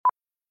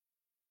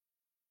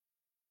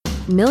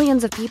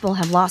Millions of people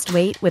have lost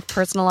weight with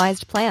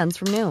personalized plans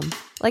from Noom.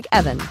 Like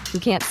Evan, who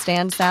can't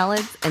stand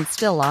salads and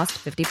still lost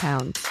 50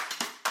 pounds.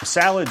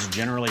 Salads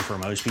generally for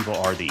most people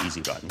are the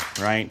easy button,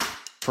 right?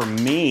 For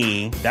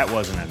me, that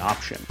wasn't an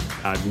option.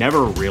 I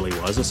never really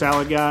was a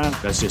salad guy.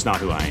 That's just not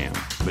who I am.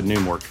 But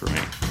Noom worked for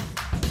me.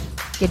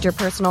 Get your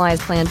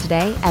personalized plan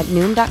today at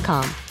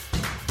Noom.com.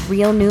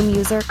 Real Noom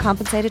user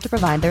compensated to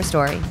provide their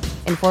story.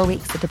 In 4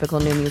 weeks, the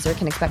typical Noom user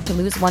can expect to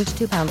lose 1 to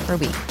 2 pounds per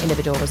week.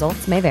 Individual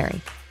results may vary.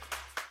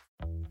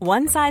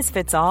 One size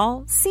fits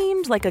all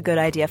seemed like a good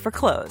idea for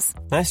clothes.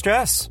 Nice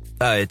dress.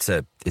 It's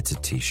a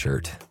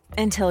t-shirt.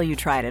 Until you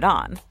tried it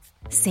on.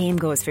 Same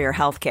goes for your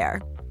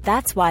healthcare.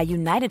 That's why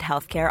United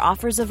Healthcare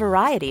offers a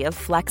variety of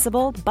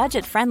flexible,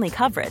 budget-friendly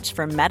coverage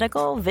for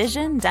medical,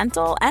 vision,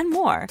 dental, and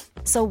more.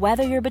 So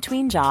whether you're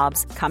between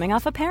jobs, coming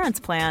off a parent's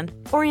plan,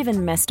 or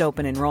even missed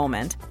open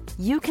enrollment,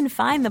 you can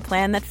find the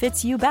plan that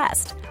fits you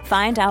best.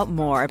 Find out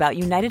more about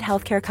United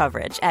Healthcare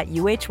coverage at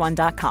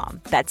uh1.com.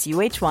 That's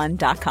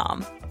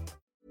uh1.com.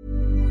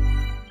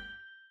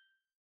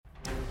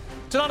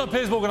 Tonight on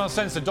Piers Morgan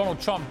Uncensored, Donald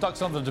Trump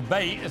ducks under the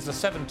debate as the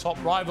 7 top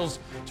rivals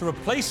to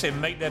replace him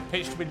make their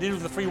pitch to be leader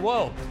of the free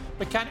world.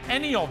 But can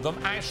any of them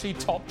actually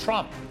top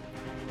Trump?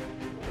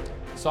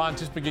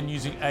 Scientists begin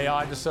using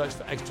AI to search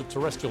for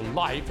extraterrestrial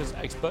life as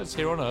experts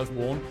here on Earth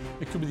warn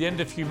it could be the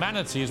end of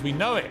humanity as we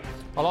know it.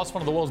 I'll ask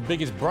one of the world's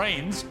biggest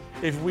brains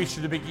if we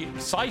should be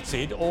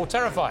excited or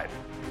terrified.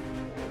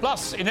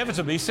 Plus,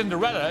 inevitably,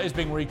 Cinderella is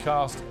being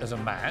recast as a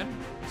man.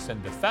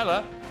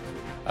 Cinder-Fella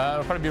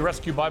will probably be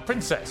rescued by a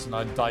princess in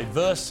a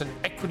diverse and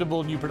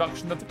equitable new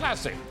production of the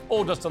classic,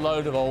 or just a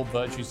load of old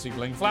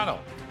virtue-signalling flannel.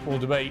 We'll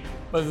debate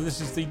whether this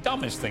is the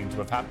dumbest thing to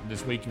have happened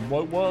this week in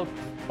woke world,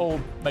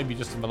 or maybe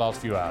just in the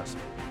last few hours.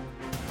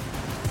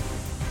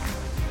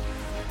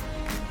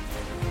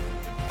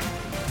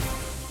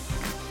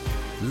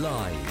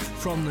 Live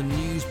from the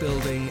News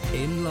Building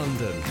in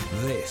London,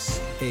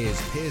 this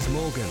is Piers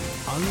Morgan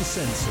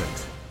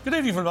Uncensored. Good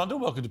evening from London.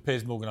 Welcome to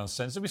Piers Morgan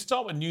Uncensored. We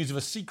start with news of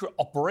a secret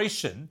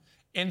operation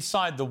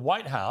inside the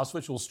White House,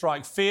 which will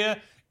strike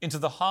fear into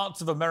the hearts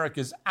of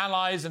America's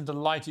allies and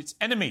delight its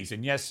enemies.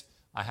 And yes,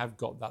 I have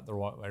got that the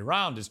right way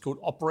around. It's called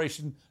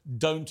Operation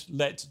Don't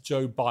Let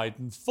Joe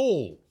Biden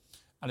Fall.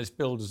 And it's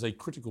billed as a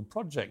critical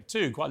project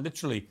too, quite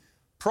literally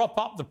prop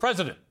up the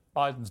president.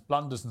 Biden's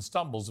blunders and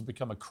stumbles have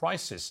become a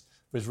crisis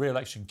for his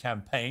re-election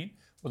campaign,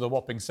 with a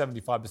whopping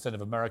 75%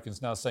 of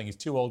Americans now saying he's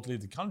too old to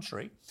lead the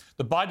country.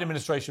 The Biden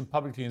administration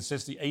publicly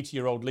insists the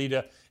 80-year-old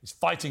leader is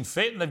fighting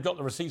fit, and they've got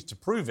the receipts to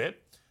prove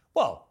it.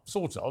 Well,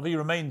 sort of. He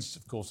remains,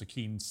 of course, a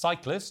keen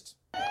cyclist.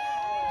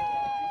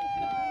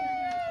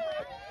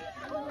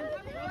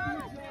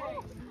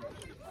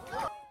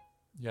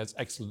 He has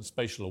excellent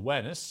spatial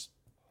awareness.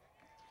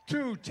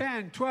 2,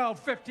 10, 12,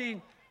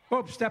 15.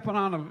 Oops, stepping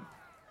on them.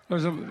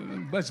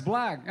 It's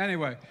black.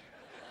 Anyway.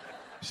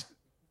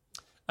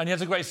 And he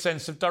has a great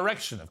sense of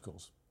direction, of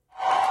course.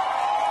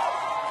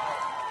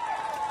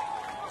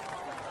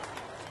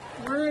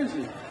 Where is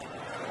he?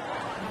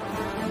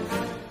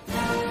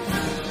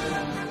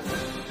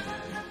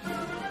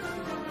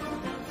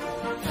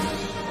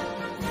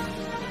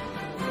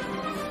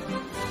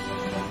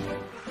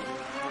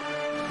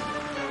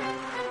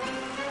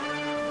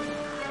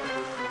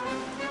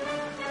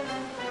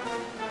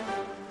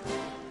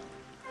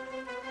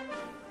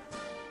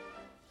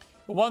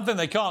 But one thing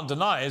they can't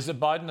deny is that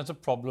Biden has a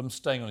problem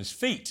staying on his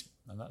feet.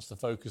 And that's the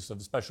focus of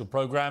the special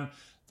program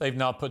they've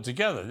now put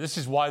together. This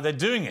is why they're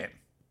doing it.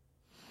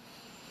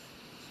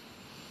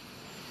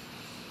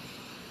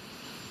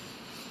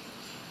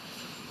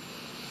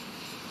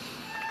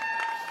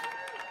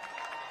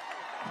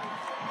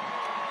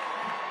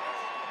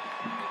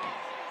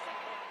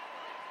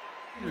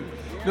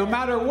 No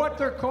matter what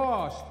their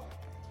cost.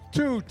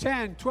 2,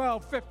 10,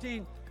 12,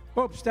 15.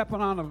 Oops, stepping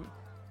on them.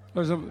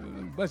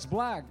 It's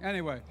black.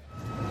 Anyway.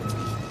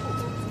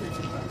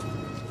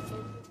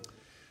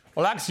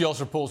 Well, Axios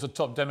reports that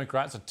top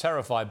Democrats are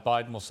terrified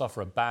Biden will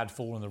suffer a bad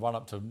fall in the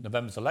run-up to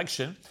November's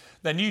election.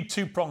 Their new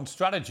two-pronged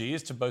strategy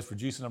is to both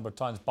reduce the number of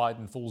times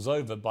Biden falls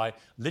over by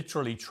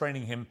literally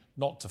training him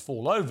not to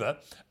fall over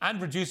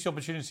and reduce the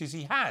opportunities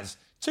he has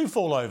to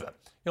fall over.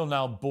 He'll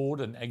now board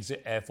and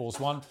exit Air Force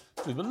One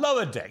through the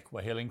lower deck,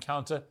 where he'll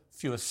encounter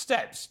fewer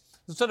steps.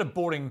 Instead of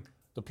boarding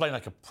the plane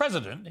like a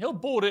president, he'll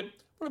board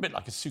it a bit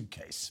like a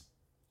suitcase.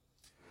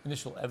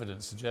 Initial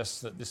evidence suggests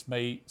that this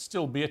may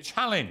still be a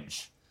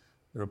challenge.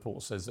 The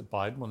report says that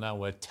Biden will now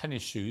wear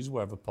tennis shoes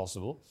wherever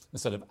possible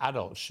instead of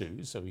adult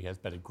shoes, so he has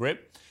better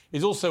grip.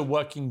 He's also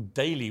working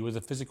daily with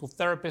a physical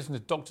therapist, and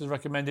his doctors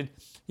recommended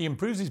he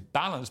improves his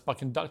balance by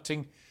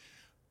conducting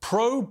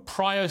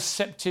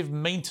proprioceptive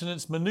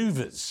maintenance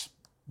maneuvers.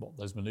 What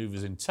those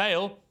maneuvers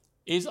entail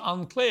is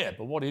unclear,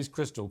 but what is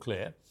crystal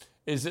clear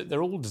is that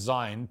they're all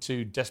designed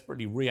to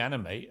desperately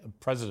reanimate a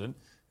president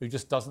who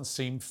just doesn't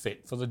seem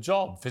fit for the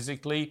job,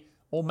 physically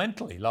or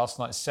mentally. Last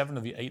night, 7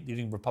 of the 8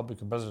 leading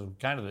Republican presidential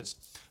candidates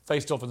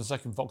faced off in the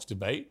second Fox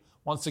debate.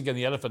 Once again,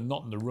 the elephant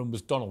not in the room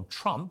was Donald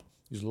Trump,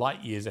 who's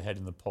light years ahead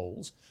in the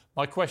polls.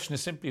 My question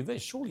is simply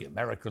this: surely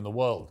America and the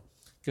world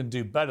can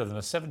do better than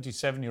a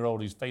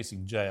 77-year-old who's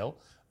facing jail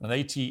and an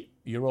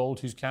 80-year-old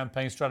whose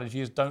campaign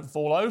strategy is don't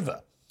fall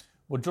over.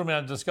 Well, joining me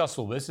now to discuss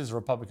all this is a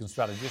Republican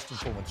strategist and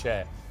former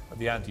chair of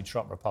the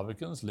anti-Trump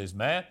Republicans, Liz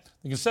Mayer,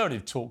 the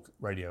Conservative talk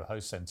radio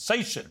host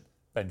sensation,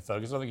 Ben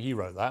Ferguson, I think he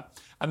wrote that,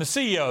 and the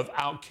CEO of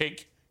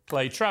Outkick,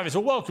 Clay Travis.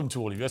 Well, welcome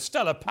to all of you. A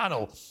stellar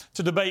panel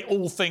to debate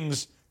all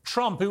things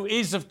Trump, who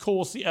is, of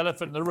course, the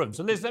elephant in the room.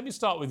 So, Liz, let me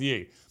start with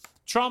you.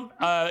 Trump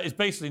is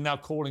basically now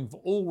calling for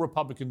all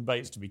Republican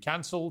debates to be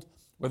cancelled.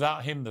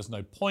 Without him, there's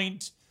no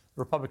point.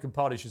 The Republican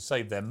Party should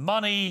save their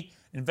money,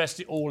 invest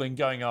it all in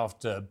going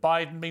after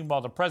Biden.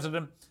 Meanwhile, the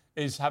president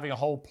is having a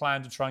whole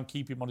plan to try and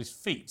keep him on his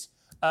feet.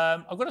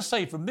 I've got to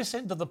say, from this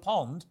end of the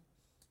pond,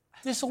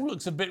 this all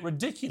looks a bit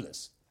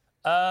ridiculous.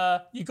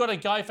 You've got a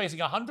guy facing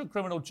 100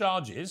 criminal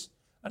charges,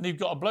 and you've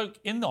got a bloke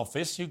in the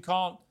office who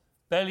can't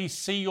barely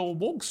see or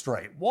walk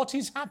straight. What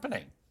is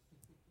happening?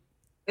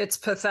 It's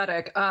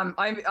pathetic.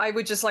 I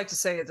would just like to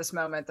say at this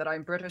moment that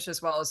I'm British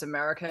as well as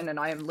American, and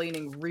I am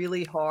leaning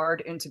really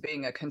hard into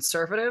being a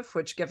conservative,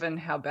 which, given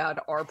how bad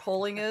our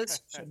polling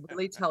is, should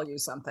really tell you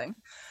something.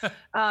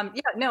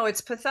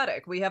 It's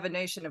pathetic. We have a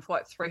nation of,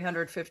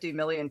 350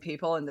 million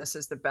people, and this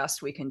is the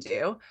best we can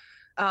do.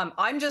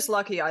 I'm just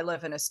lucky I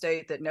live in a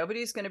state that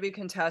nobody's going to be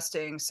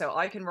contesting, so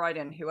I can write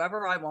in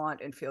whoever I want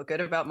and feel good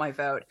about my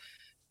vote.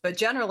 But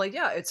generally,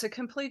 it's a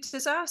complete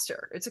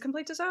disaster. It's a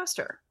complete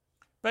disaster.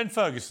 Ben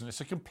Ferguson,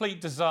 it's a complete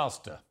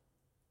disaster.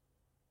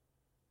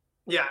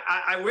 Yeah,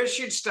 I wish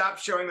you'd stop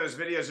showing those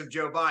videos of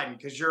Joe Biden,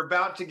 because you're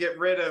about to get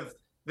rid of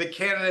the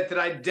candidate that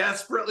I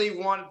desperately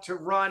want to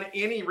run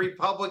any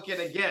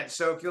Republican against.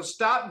 So if you'll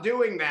stop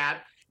doing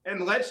that,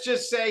 and let's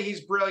just say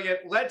he's brilliant,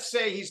 let's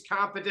say he's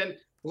competent,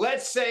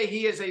 let's say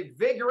he is a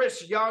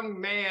vigorous young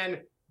man,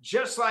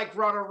 just like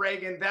Ronald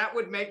Reagan, that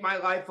would make my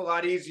life a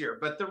lot easier.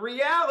 But the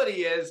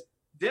reality is,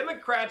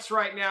 Democrats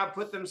right now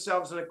put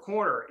themselves in a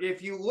corner.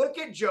 If you look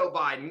at Joe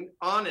Biden,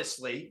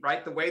 honestly,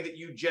 right, the way that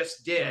you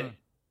just did,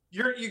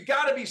 you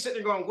got to be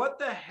sitting there going, what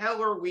the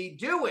hell are we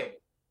doing?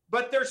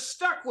 But they're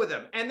stuck with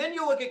him. And then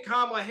you look at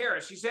Kamala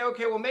Harris. You say,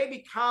 okay, well,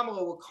 maybe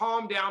Kamala will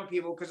calm down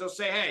people because they'll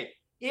say, hey,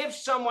 if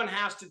someone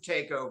has to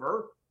take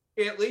over,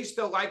 at least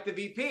they'll like the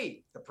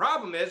VP. The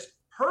problem is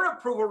her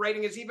approval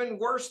rating is even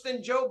worse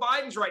than Joe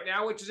Biden's right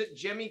now, which is at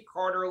Jimmy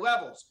Carter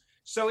levels.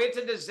 So it's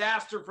a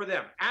disaster for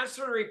them. As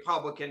for the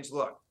Republicans,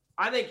 look,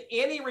 I think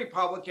any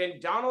Republican,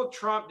 Donald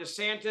Trump,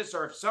 DeSantis,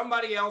 or if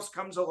somebody else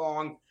comes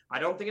along, I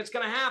don't think it's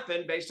going to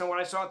happen based on what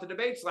I saw at the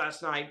debates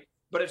last night.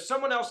 But if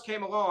someone else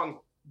came along,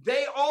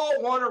 they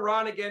all want to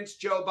run against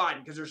Joe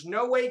Biden because there's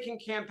no way he can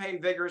campaign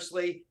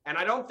vigorously. And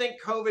I don't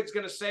think COVID's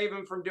going to save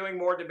him from doing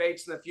more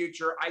debates in the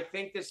future. I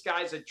think this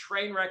guy's a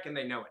train wreck and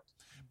they know it.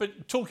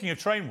 But talking of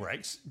train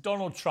wrecks,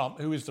 Donald Trump,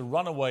 who is the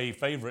runaway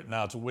favourite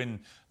now to win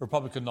the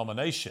Republican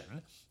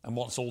nomination and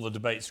wants all the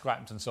debates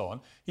scrapped and so on,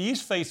 he is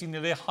facing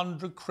nearly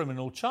 100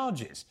 criminal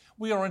charges.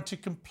 We are into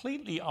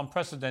completely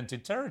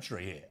unprecedented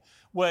territory here,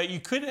 where you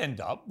could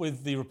end up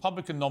with the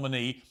Republican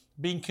nominee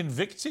being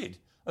convicted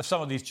of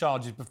some of these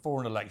charges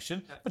before an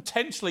election,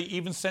 potentially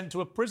even sent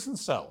to a prison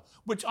cell,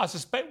 which I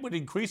suspect would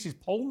increase his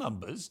poll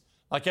numbers,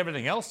 like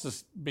everything else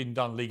that's been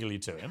done legally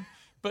to him.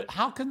 But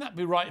how can that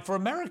be right for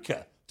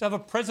America, to have a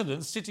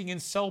president sitting in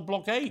cell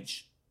block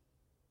H?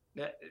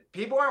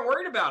 People aren't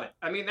worried about it.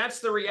 I mean, that's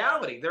the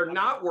reality. They're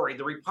not worried.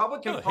 The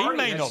Republican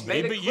Party has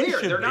made it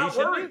clear they're not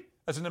worried.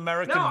 As an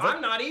American No,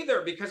 I'm not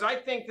either, because I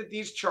think that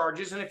these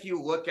charges, and if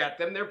you look at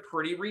them, they're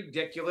pretty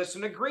ridiculous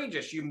and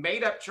egregious. You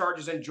made up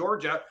charges in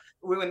Georgia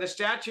when the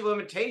statute of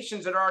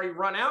limitations had already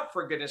run out,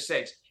 for goodness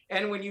sakes.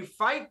 And when you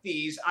fight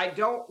these, I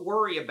don't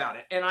worry about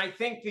it. And I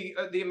think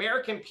the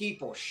American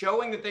people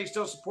showing that they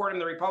still support him in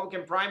the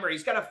Republican primary,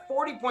 he's got a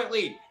 40-point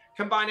lead.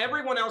 Combine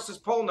everyone else's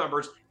poll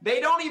numbers, they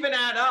don't even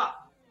add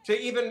up to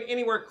even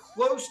anywhere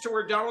close to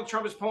where Donald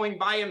Trump is polling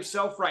by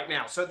himself right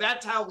now. So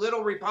that's how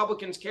little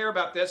Republicans care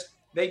about this.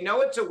 They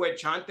know it's a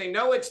witch hunt. They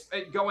know it's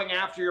going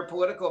after your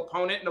political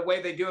opponent in the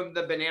way they do in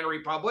the Banana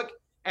Republic.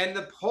 And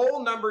the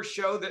poll numbers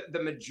show that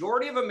the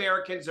majority of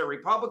Americans, the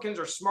Republicans,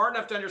 are smart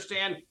enough to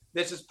understand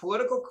this is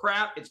political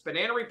crap. It's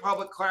Banana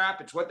Republic crap.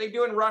 It's what they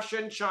do in Russia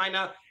and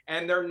China,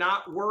 and they're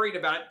not worried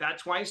about it.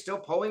 That's why he's still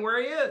polling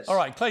where he is. All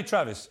right, Clay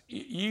Travis,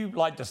 you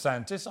like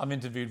DeSantis. I've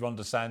interviewed Ron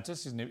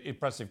DeSantis. He's an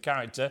impressive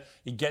character.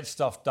 He gets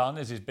stuff done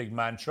is his big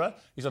mantra.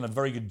 He's done a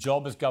very good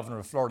job as governor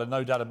of Florida,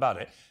 no doubt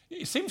about it.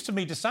 It seems to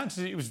me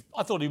DeSantis,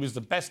 I thought he was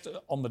the best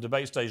on the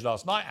debate stage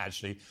last night,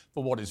 actually,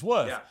 for what it's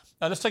worth. Yeah.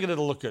 Now, let's take a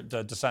little look at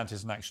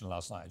DeSantis in action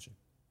last night, actually.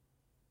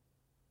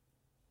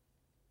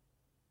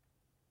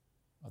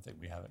 I think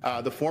we have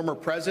it. The former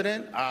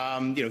president,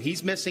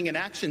 he's missing in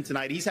action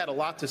tonight. He's had a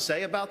lot to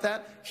say about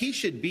that. He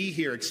should be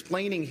here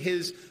explaining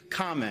his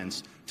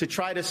comments to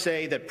try to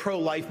say that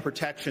pro-life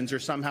protections are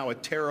somehow a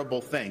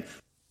terrible thing.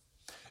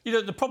 You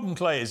know, the problem,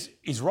 Clay, is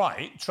he's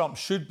right. Trump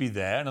should be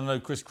there. And I know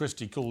Chris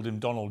Christie called him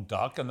Donald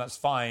Duck, and that's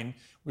fine.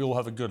 We all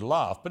have a good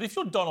laugh. But if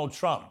you're Donald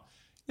Trump,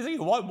 you think,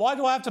 why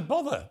do I have to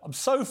bother? I'm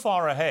so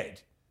far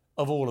ahead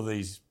of all of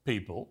these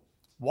people.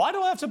 Why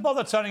do I have to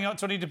bother turning up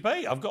to any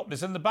debate? I've got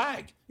this in the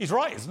bag. He's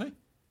right, isn't he?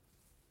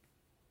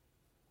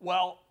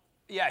 Well,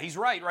 yeah, he's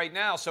right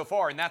now so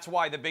far, and that's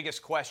why the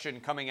biggest question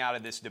coming out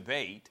of this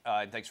debate,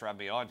 and thanks for having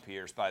me on,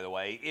 Piers, by the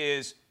way,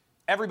 is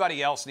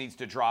everybody else needs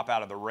to drop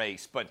out of the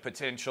race, but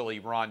potentially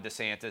Ron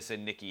DeSantis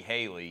and Nikki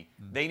Haley,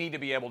 they need to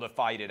be able to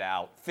fight it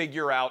out,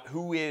 figure out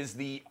who is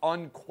the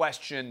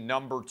unquestioned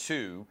number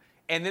 2,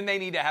 and then they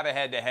need to have a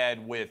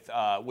head-to-head with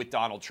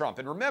Donald Trump.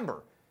 And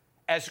remember,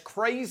 as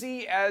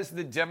crazy as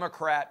the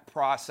Democrat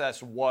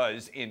process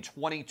was in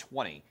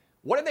 2020,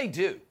 what did they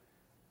do?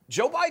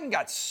 Joe Biden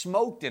got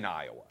smoked in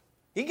Iowa.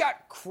 He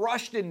got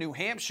crushed in New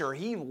Hampshire.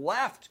 He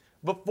left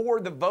before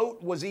the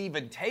vote was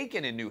even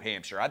taken in New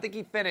Hampshire. I think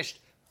he finished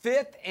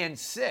 5th and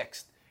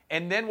 6th.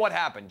 And then what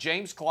happened?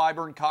 James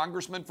Clyburn,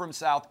 congressman from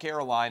South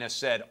Carolina,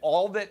 said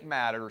all that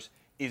matters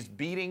is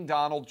beating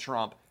Donald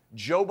Trump.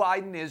 Joe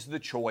Biden is the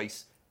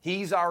choice.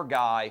 He's our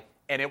guy.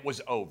 And it was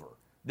over.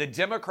 The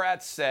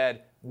Democrats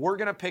said, we're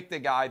going to pick the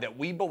guy that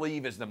we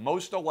believe is the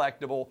most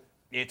electable.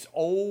 It's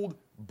old,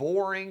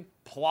 boring,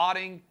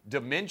 plotting,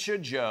 dementia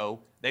Joe.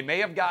 They may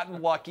have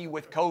gotten lucky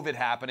with COVID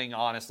happening,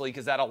 honestly,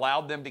 because that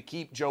allowed them to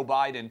keep Joe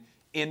Biden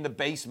in the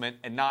basement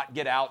and not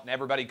get out, and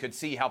everybody could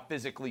see how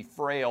physically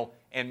frail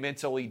and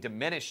mentally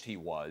diminished he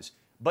was.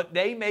 But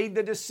they made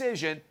the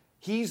decision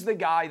he's the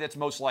guy that's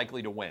most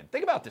likely to win.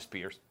 Think about this,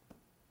 Piers.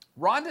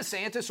 Ron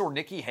DeSantis or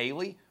Nikki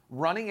Haley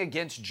running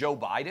against Joe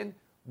Biden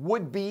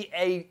would be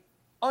a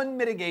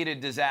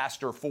unmitigated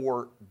disaster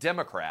for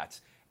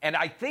Democrats. And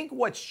I think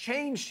what's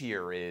changed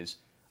here is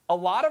a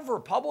lot of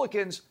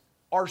Republicans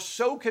are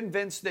so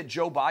convinced that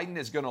Joe Biden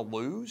is going to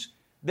lose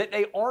that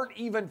they aren't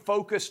even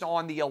focused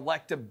on the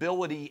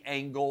electability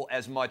angle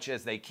as much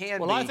as they can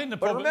be. Well, I think the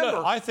problem, but remember,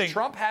 look, I think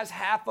Trump has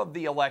half of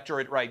the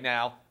electorate right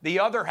now. The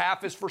other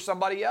half is for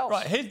somebody else.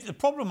 Right. The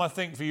problem, I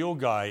think, for your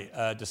guy,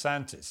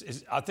 DeSantis,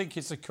 is I think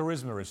it's a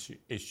charisma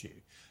issue.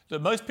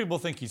 That most people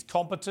think he's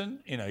competent,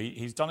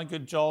 he's done a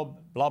good job,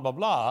 blah, blah,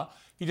 blah.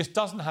 He just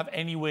doesn't have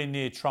anywhere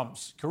near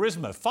Trump's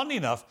charisma. Funny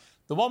enough,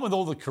 the one with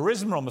all the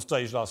charisma on the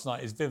stage last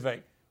night is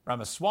Vivek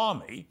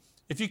Ramaswamy.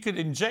 If you could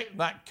inject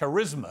that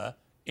charisma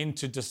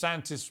into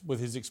DeSantis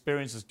with his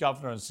experience as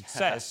governor and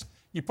success,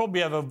 you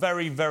probably have a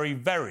very, very,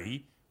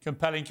 very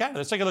compelling candidate.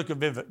 Let's take a look at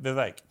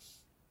Vivek.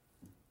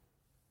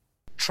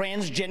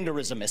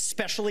 Transgenderism,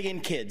 especially in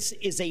kids,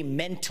 is a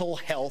mental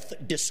health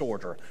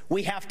disorder.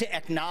 We have to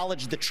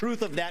acknowledge the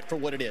truth of that for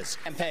what it is.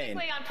 Campaign.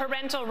 On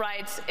parental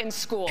rights in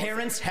schools.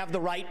 Parents have the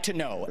right to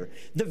know.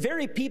 The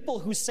very people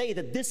who say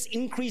that this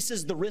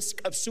increases the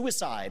risk of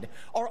suicide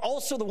are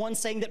also the ones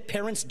saying that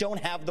parents don't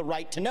have the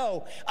right to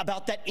know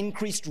about that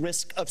increased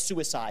risk of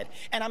suicide.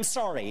 And I'm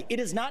sorry, it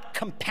is not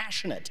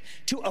compassionate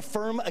to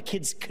affirm a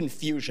kid's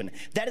confusion.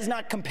 That is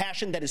not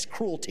compassion, that is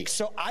cruelty.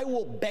 So I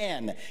will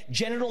ban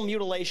genital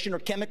mutilation or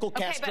chemical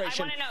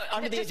castration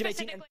under the age of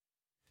 18.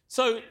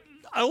 So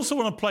I also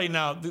want to play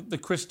now the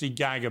Christie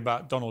gag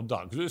about Donald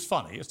Duck, because it was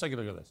funny. Let's take a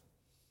look at this.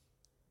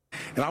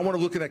 And I want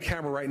to look at that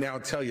camera right now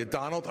and tell you,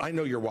 Donald, I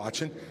know you're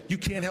watching. You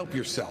can't help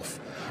yourself.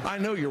 I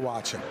know you're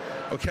watching,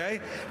 okay?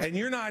 And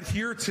you're not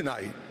here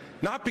tonight,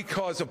 not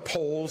because of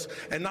polls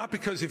and not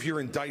because of your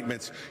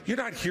indictments. You're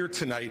not here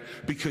tonight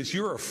because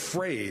you're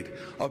afraid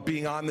of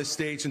being on the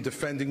stage and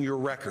defending your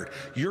record.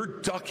 You're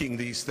ducking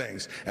these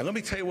things. And let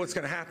me tell you what's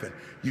going to happen.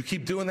 You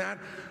keep doing that,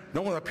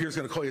 no one up here is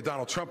going to call you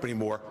Donald Trump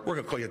anymore. We're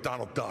going to call you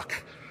Donald Duck.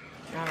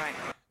 All right.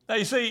 Now,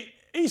 you see,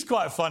 he's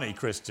quite funny,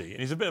 Christie,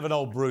 and he's a bit of an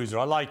old bruiser.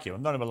 I like him.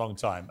 I've known him a long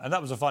time. And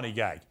that was a funny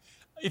gag.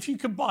 If you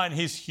combine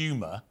his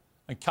humour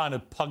and kind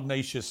of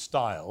pugnacious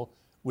style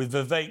with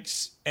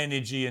Vivek's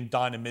energy and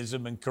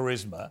dynamism and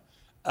charisma,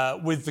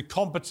 with the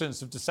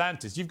competence of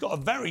DeSantis, you've got a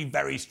very,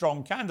 very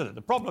strong candidate.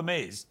 The problem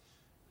is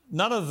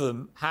none of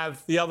them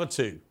have the other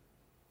two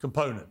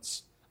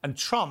components. And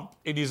Trump,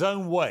 in his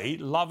own way,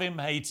 love him,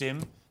 hate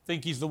him,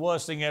 think he's the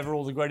worst thing ever,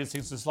 or the greatest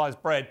thing since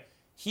sliced bread.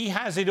 He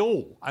has it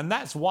all. And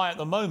that's why, at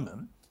the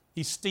moment,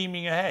 he's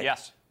steaming ahead.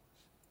 Yes.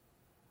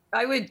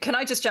 Can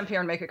I just jump here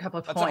and make a couple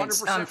of points?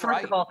 That's 100%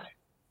 First of all,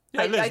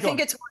 Yeah, Liz, I think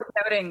it's worth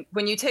noting,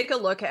 when you take a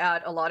look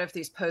at a lot of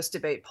these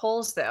post-debate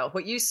polls, though,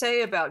 what you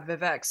say about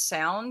Vivek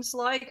sounds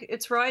like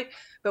it's right,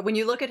 but when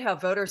you look at how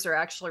voters are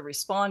actually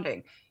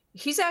responding,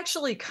 he's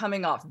actually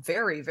coming off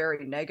very,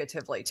 very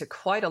negatively to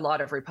quite a lot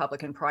of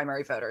Republican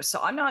primary voters.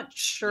 So I'm not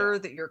sure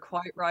that you're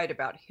quite right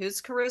about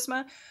his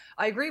charisma.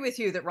 I agree with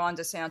you that Ron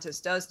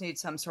DeSantis does need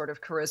some sort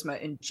of charisma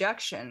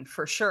injection,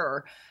 for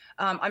sure.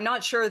 I'm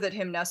not sure that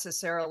him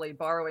necessarily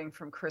borrowing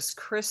from Chris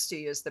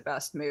Christie is the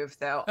best move,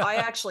 though. I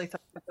actually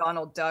thought the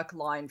Donald Duck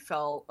line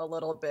fell a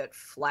little bit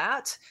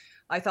flat.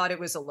 I thought it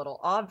was a little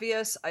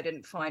obvious. I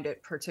didn't find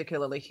it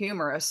particularly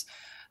humorous.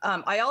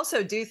 I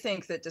also do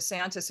think that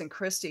DeSantis and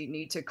Christie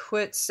need to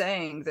quit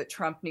saying that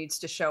Trump needs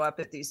to show up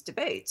at these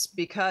debates,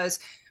 because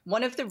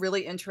one of the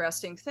really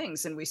interesting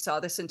things, and we saw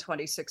this in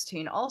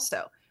 2016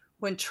 also,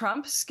 when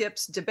Trump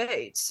skips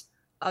debates,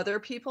 other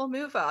people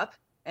move up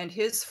and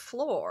his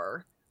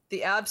floor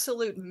the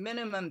absolute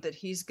minimum that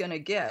he's going to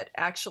get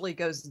actually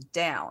goes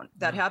down.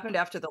 That happened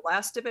after the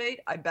last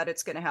debate. I bet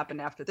it's going to happen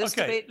after this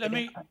debate. Let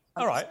me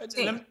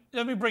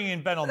bring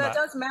in Ben on that. That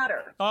does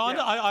matter.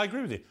 I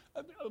agree with you.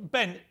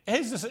 Ben,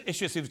 here's the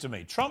issue, it seems to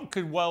me. Trump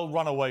could well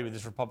run away with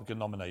this Republican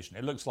nomination.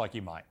 It looks like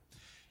he might.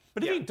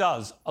 But if he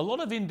does, a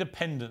lot of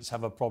independents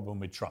have a problem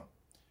with Trump.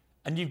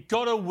 And you've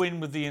got to win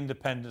with the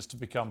independents to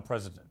become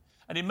president.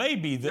 And it may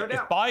be that if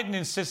Biden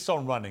insists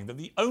on running, that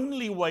the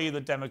only way the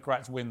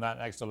Democrats win that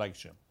next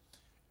election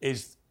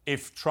is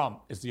if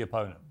Trump is the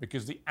opponent.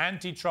 Because the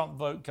anti-Trump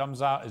vote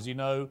comes out, as you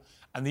know,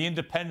 and the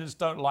independents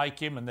don't like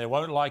him and they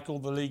won't like all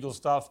the legal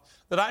stuff,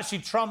 that actually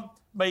Trump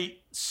may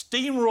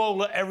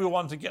steamroller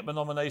everyone to get the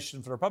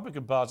nomination for the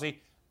Republican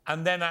Party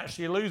and then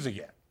actually lose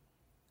again.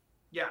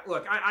 Yeah,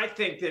 look, I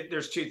think that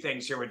there's two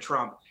things here with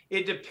Trump.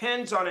 It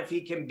depends on if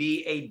he can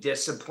be a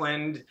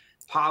disciplined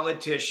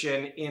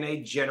politician in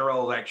a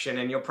general election.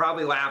 And you'll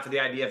probably laugh at the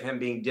idea of him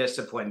being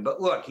disciplined. But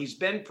look, he's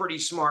been pretty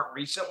smart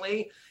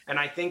recently. And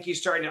I think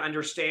he's starting to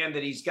understand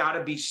that he's got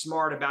to be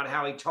smart about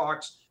how he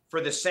talks for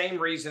the same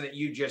reason that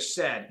you just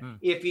said.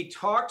 If he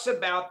talks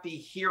about the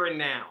here and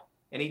now,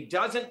 and he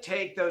doesn't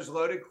take those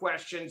loaded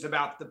questions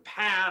about the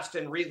past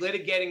and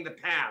relitigating the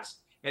past,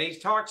 and he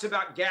talks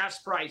about gas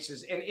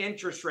prices and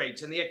interest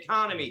rates and the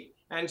economy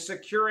and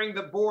securing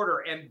the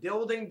border and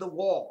building the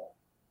wall,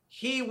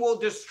 he will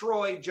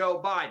destroy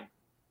Joe Biden.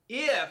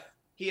 If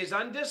he is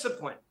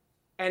undisciplined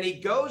and he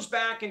goes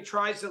back and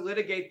tries to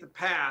litigate the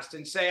past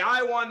and say,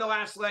 I won the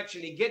last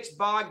election, he gets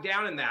bogged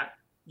down in that,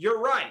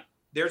 you're right.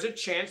 There's a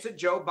chance that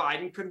Joe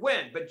Biden could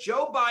win. But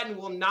Joe Biden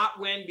will not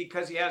win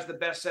because he has the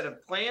best set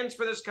of plans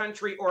for this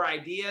country or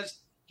ideas.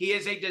 He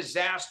is a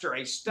disaster,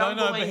 a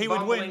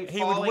stumbling,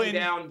 falling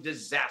down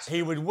disaster.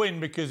 He would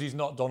win because he's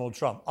not Donald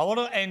Trump. I want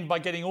to end by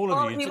getting all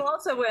of you. He'll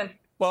also win.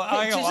 Well,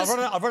 hang on.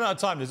 I've run out of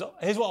time.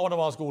 Here's what I want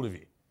to ask all of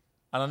you.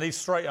 And I need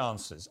straight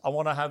answers. I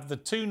want to have the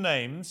two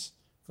names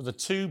for the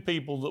two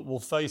people that will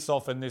face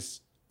off in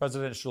this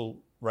presidential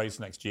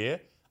race next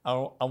year. I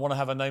want to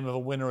have a name of a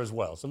winner as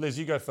well. So, Liz,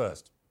 you go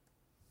first.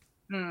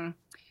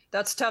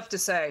 That's tough to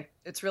say.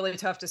 It's really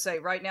tough to say.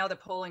 Right now, the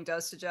polling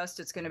does suggest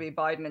it's going to be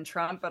Biden and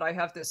Trump, but I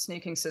have this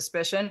sneaking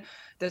suspicion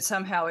that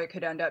somehow it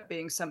could end up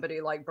being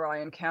somebody like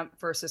Brian Kemp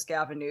versus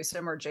Gavin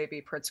Newsom or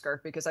J.B.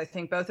 Pritzker, because I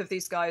think both of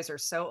these guys are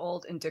so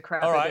old and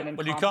decrepit. All right. And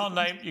well, you can't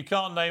name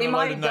they a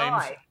load of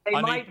names. They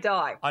might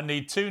die. I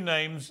need two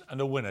names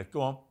and a winner.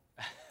 Go on,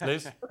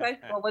 Liz. Okay.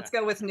 Well, let's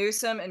go with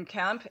Newsom and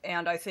Kemp,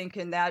 and I think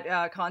in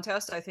that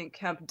contest, I think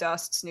Kemp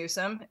dusts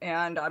Newsom,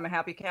 and I'm a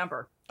happy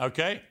camper.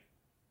 Okay,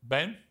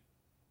 Ben.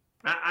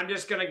 I'm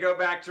just going to go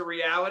back to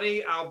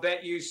reality. I'll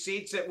bet you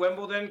seats at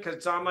Wimbledon because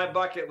it's on my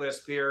bucket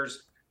list,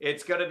 Piers.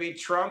 It's going to be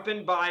Trump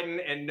and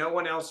Biden, and no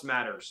one else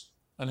matters.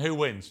 And who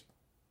wins?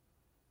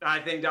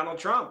 I think Donald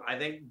Trump. I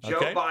think Joe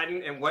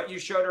Biden, and what you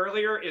showed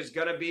earlier is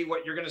going to be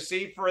what you're going to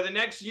see for the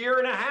next year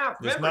and a half.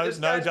 There's Remember,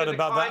 no doubt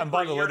about that. And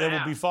by the way, there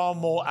will be far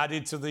more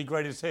added to the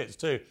greatest hits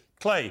too.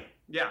 Clay.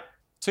 Yeah.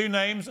 Two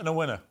names and a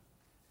winner.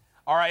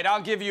 All right,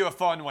 I'll give you a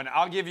fun one.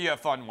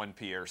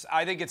 Piers.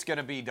 I think it's going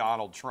to be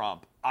Donald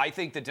Trump. I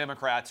think the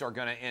Democrats are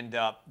going to end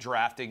up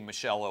drafting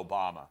Michelle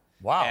Obama.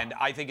 Wow. And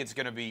I think it's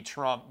going to be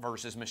Trump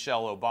versus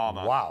Michelle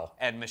Obama. Wow.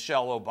 And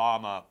Michelle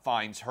Obama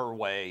finds her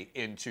way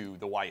into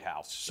the White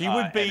House. She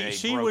would be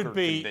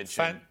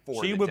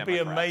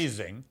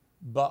amazing.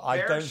 But I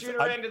don't. Shoot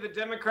her into the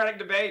Democratic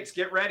debates.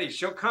 Get ready.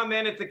 She'll come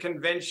in at the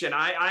convention.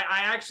 I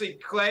actually,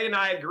 Clay and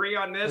I agree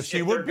on this.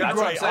 She would be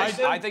great.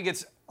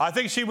 I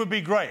think she would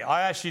be great.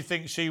 I actually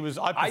think she was.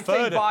 I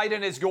think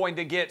Biden is going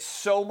to get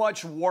so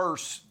much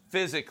worse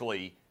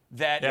physically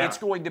that it's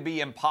going to be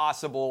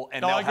impossible,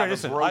 and they'll have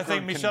a brokered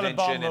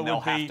convention, and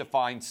they'll have to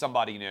find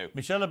somebody new.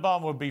 Michelle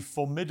Obama would be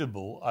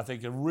formidable. I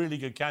think a really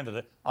good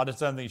candidate. I just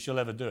don't think she'll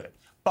ever do it.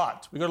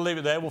 But we've got to leave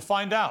it there. We'll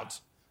find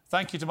out.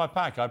 Thank you to my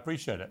pack. I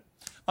appreciate it.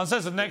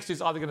 Uncensored next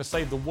is either going to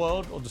save the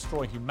world or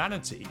destroy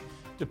humanity,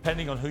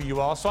 depending on who you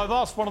are. So I've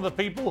asked one of the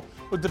people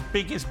with the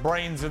biggest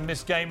brains in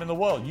this game in the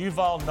world,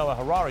 Yuval Noah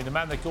Harari, the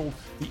man they call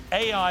the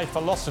AI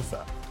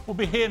philosopher. We'll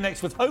be here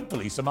next with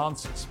hopefully some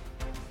answers.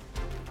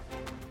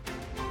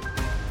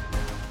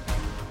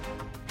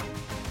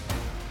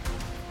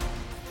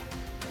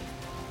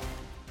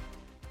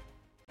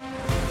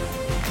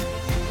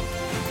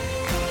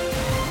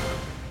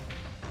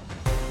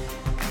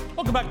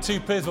 Welcome back to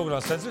Piers Morgan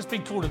Uncensored. It's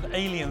been called an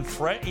alien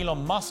threat.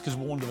 Elon Musk has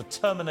warned of a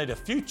Terminator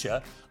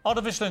future.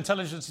 Artificial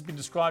intelligence has been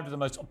described in the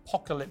most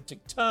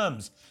apocalyptic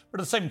terms, but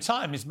at the same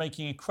time is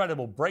making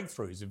incredible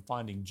breakthroughs in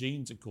finding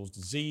genes that cause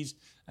disease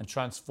and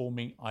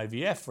transforming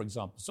IVF, for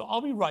example. So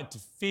are we right to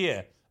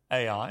fear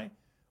AI,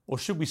 or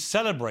should we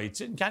celebrate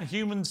it? And can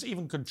humans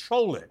even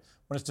control it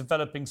when it's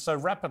developing so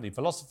rapidly?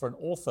 Philosopher and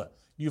author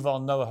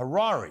Yuval Noah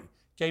Harari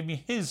gave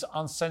me his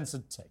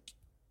uncensored take.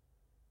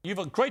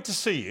 Yuval, great to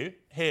see you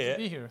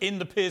here in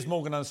the Piers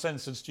Morgan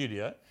Uncensored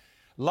studio.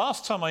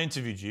 Last time I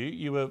interviewed you,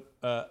 you were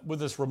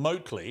with us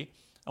remotely,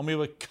 and we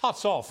were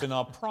cut off in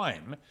our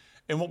prime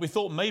in what we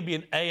thought may be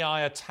an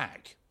AI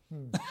attack.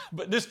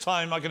 But this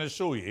time, I can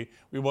assure you,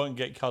 we won't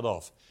get cut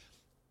off.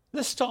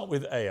 Let's start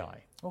with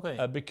AI.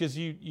 Okay. Because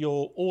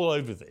you're all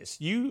over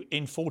this. You,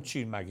 in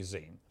Fortune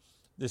magazine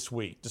this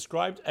week,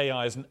 described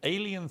AI as an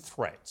alien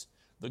threat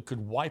that could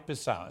wipe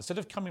us out. Instead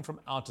of coming from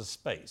outer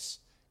space,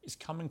 it's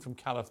coming from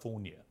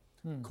California.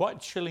 Quite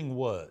chilling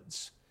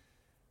words.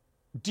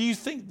 Do you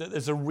think that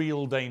there's a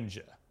real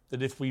danger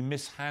that if we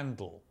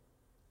mishandle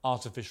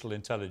artificial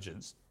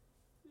intelligence,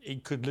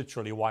 it could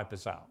literally wipe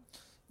us out?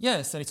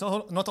 Yes, and it's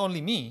not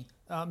only me.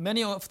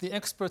 Many of the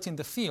experts in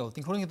the field,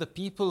 including the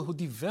people who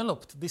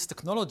developed this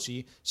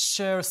technology,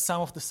 share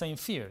some of the same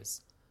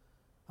fears.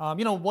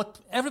 What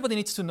everybody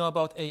needs to know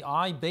about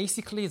AI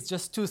basically is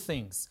just two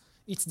things.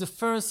 It's the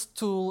first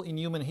tool in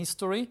human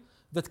history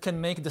that can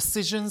make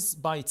decisions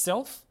by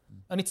itself,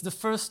 and it's the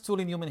first tool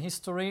in human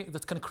history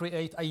that can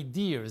create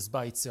ideas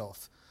by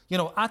itself.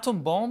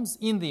 Atom bombs,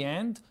 in the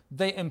end,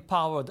 they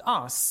empowered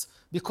us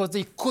because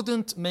they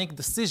couldn't make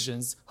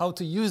decisions how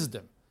to use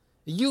them.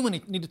 A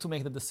human needed to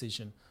make the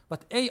decision.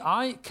 But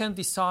AI can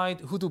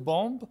decide who to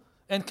bomb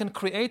and can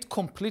create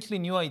completely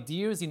new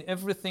ideas in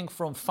everything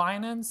from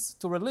finance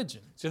to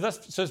religion. So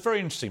it's very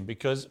interesting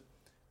because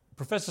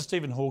Professor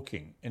Stephen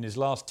Hawking, in his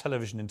last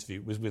television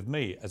interview, was with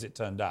me, as it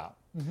turned out.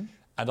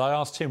 And I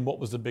asked him what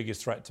was the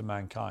biggest threat to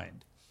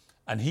mankind.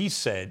 And he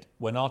said,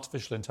 when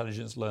artificial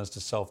intelligence learns to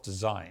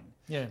self-design.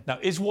 Yeah. Now,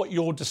 is what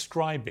you're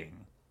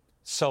describing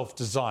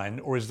self-design,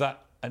 or is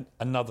that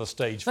another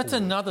stage That's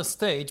forward? another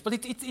stage, but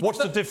What's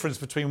the difference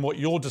between what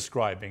you're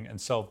describing and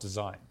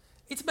self-design?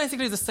 It's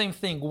basically the same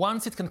thing.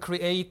 Once it can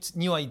create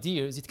new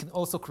ideas, it can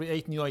also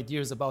create new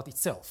ideas about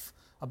itself,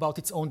 about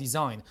its own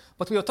design.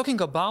 But we are talking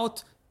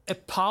about a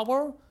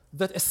power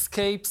that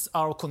escapes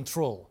our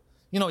control.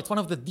 It's one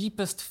of the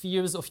deepest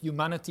fears of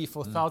humanity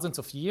for thousands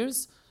of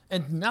years,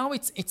 and now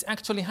it's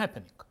actually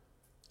happening.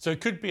 So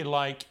it could be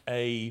like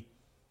a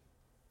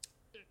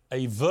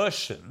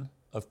version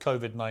of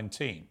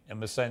COVID-19 in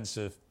the sense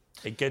of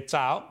it gets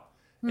out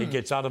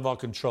of our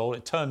control.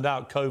 It turned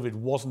out COVID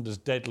wasn't as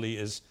deadly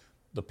as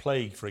the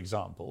plague, for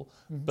example,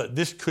 but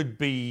this could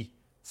be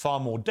far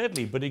more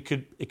deadly, but it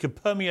could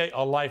permeate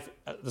our life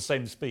at the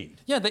same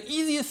speed. Yeah, the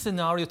easiest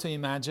scenario to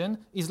imagine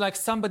is like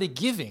somebody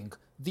giving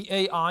the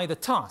AI the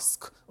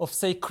task of,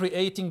 say,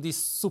 creating this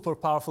super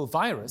powerful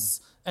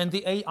virus, and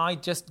the AI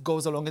just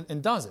goes along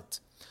and does it.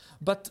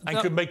 And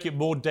could make it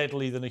more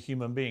deadly than a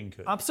human being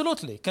could.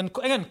 Absolutely. Can,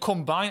 again,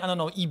 combine,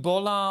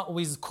 Ebola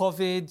with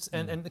COVID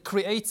and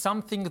create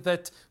something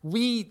that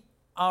we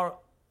are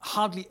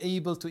hardly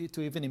able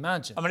to even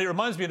imagine. It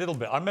reminds me a little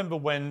bit. I remember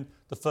when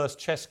the first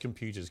chess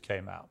computers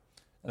came out,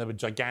 and they were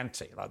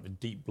gigantic, like the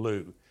Deep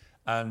Blue.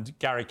 And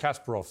Garry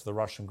Kasparov, the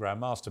Russian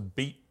grandmaster,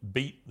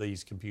 beat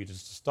these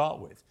computers to start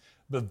with.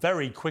 But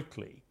very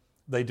quickly,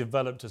 they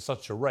developed at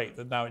such a rate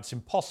that now it's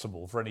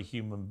impossible for any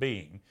human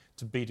being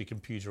to beat a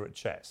computer at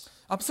chess.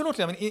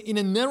 Absolutely. In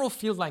a narrow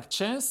field like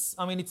chess,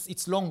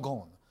 it's long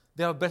gone.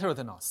 They are better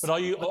than us. But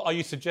are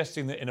you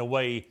suggesting that in a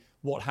way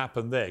what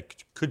happened there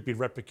could be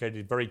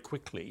replicated very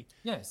quickly?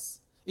 Yes.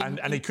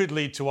 And it could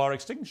lead to our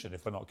extinction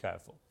if we're not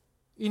careful?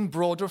 In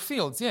broader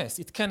fields, yes.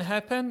 It can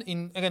happen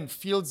in, again,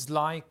 fields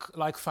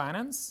like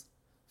finance,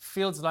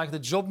 fields like the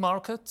job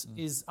market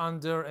is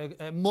under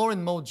more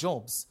and more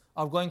jobs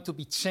are going to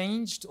be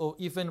changed or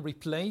even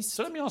replaced.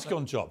 So let me ask you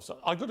on jobs.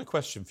 I've got a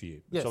question for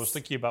you, which I was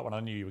thinking about when I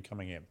knew you were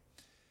coming in.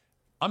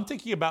 I'm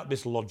thinking about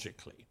this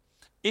logically.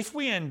 If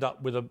we end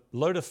up with a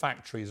load of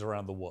factories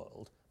around the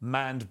world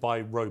manned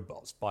by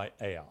robots, by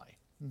AI,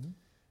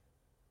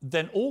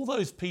 then all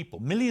those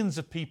people, millions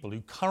of people who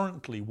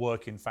currently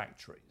work in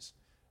factories,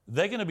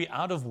 they're going to be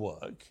out of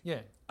work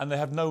and they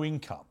have no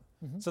income.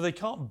 So they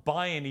can't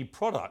buy any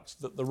products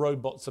that the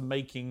robots are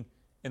making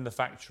in the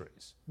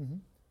factories.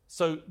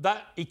 So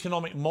that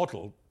economic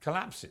model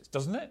collapses,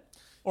 doesn't it?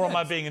 Or am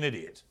I being an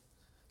idiot?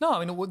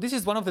 No, this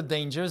is one of the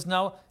dangers.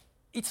 Now,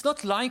 it's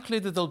not likely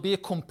that there'll be a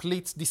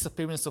complete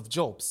disappearance of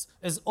jobs.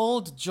 As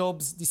old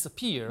jobs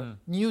disappear,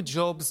 new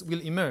jobs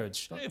will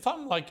emerge. If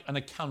I'm like an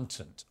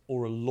accountant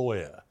or a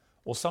lawyer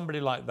or somebody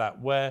like that,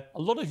 where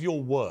a lot of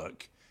your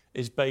work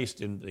is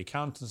based in the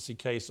accountancy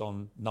case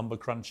on number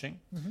crunching.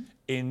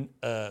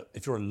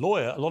 If you're a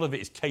lawyer, a lot of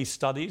it is case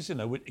studies,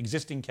 with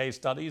existing case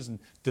studies and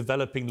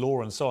developing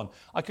law and so on.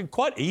 I can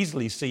quite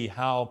easily see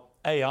how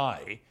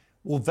AI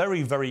will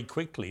very, very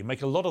quickly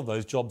make a lot of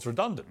those jobs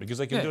redundant because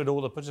they can do it all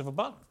at the push of a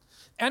button.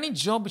 Any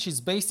job which is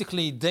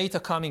basically data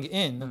coming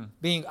in,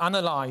 being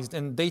analyzed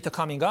and data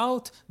coming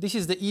out, this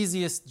is the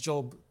easiest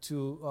job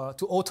to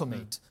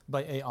automate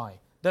by AI,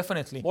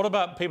 definitely. What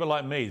about people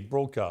like me,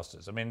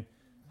 broadcasters?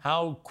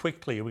 How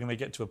quickly are we going to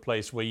get to a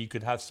place where you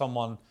could have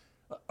someone,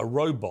 a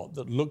robot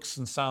that looks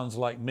and sounds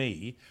like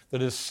me,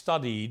 that has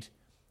studied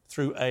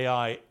through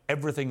AI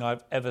everything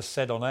I've ever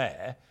said on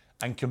air,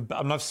 and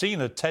I've seen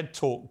a TED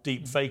Talk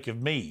deep fake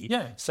of me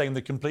saying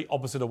the complete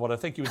opposite of what I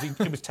think.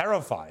 It was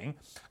terrifying,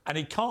 and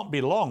it can't be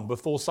long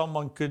before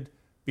someone could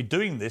be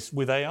doing this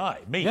with AI.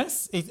 Me.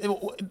 Yes,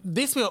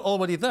 this we are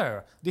already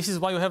there. This is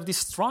why you have this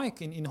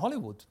strike in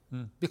Hollywood,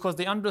 because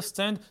they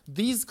understand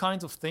these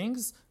kinds of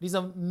things. These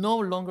are no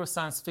longer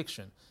science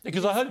fiction.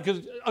 Because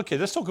okay,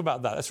 let's talk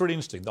about that. That's really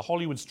interesting. The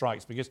Hollywood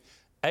strikes, because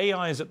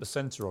AI is at the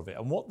center of it.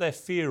 And what their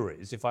fear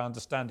is, if I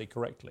understand it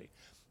correctly,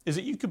 is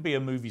that you could be a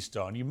movie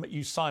star and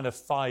you sign a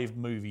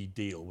 5-movie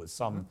deal with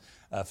some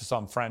for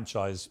some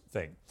franchise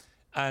thing.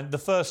 And the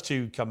first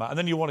 2 come out, and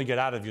then you want to get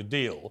out of your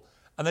deal.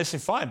 And they say,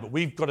 fine, but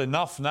we've got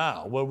enough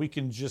now where we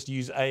can just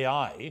use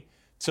AI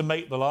to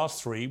make the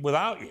last 3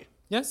 without you.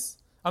 Yes.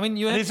 I mean,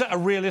 is that a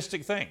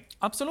realistic thing?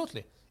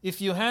 Absolutely. If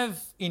you have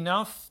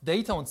enough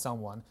data on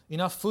someone,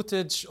 enough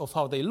footage of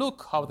how they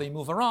look, how they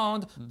move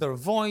around, their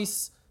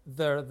voice,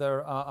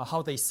 their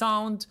how they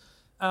sound,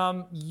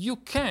 you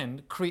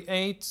can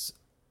create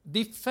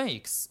deep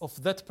fakes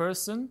of that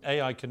person.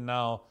 AI can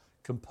now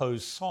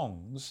compose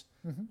songs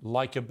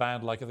like a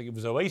band, like I think it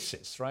was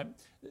Oasis, right?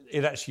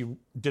 It actually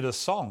did a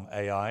song,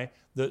 AI,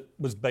 that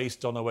was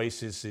based on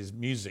Oasis's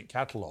music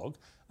catalogue,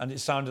 and it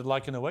sounded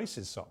like an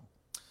Oasis song.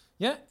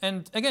 Yeah,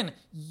 and again,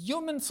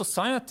 human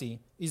society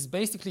is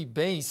basically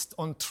based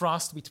on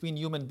trust between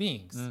human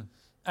beings.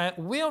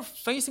 We are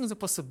facing the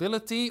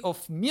possibility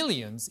of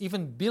millions,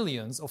 even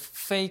billions of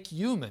fake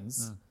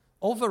humans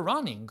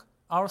overrunning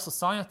our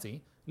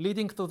society,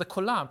 leading to the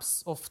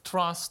collapse of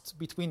trust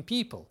between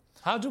people.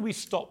 How do we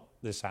stop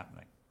this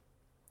happening?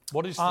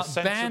 What is the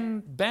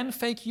sense ban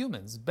fake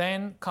humans,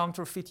 ban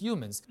counterfeit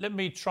humans. Let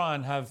me try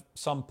and have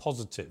some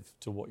positive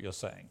to what you're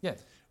saying. Yeah.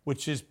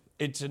 Which is,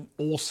 it's an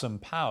awesome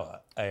power,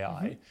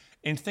 AI.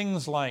 In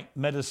things like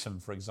medicine,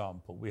 for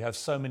example, we have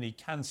so many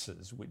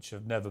cancers which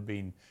have never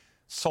been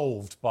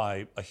solved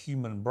by a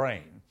human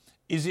brain.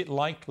 Is it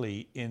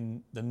likely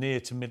in the near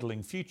to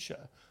middling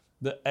future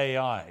that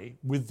AI,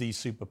 with these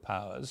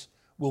superpowers,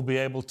 will be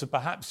able to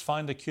perhaps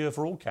find a cure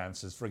for all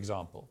cancers, for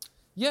example?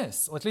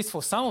 Yes, or at least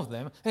for some of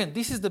them. And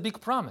this is the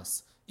big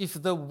promise. If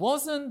there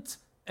wasn't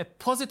a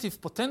positive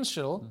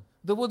potential,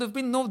 there would have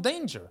been no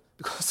danger,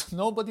 because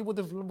nobody would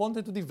have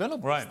wanted to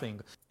develop this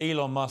thing.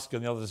 Elon Musk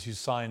and the others who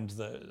signed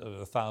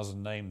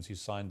 1,000 names who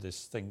signed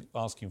this thing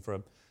asking for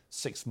a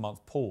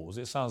 6-month pause,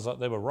 it sounds like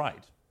they were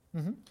right.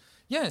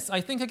 Yes, I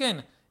think,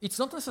 again, it's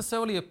not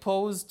necessarily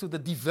opposed to the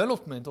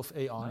development of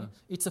AI,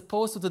 it's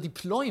opposed to the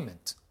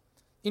deployment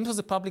into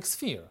the public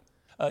sphere.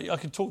 I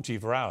could talk to you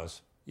for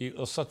hours.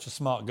 You're such a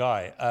smart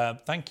guy.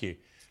 Thank you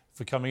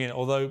for coming in.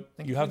 Although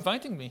you have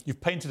inviting me.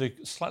 You've painted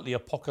a slightly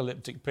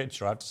apocalyptic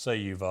picture, I have to say,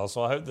 Yuval.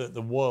 So I hope that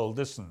the world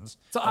listens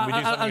so and we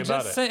do something I'll about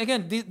just it. say,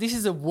 again, this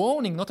is a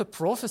warning, not a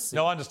prophecy.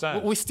 No, I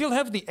understand. We still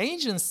have the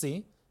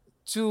agency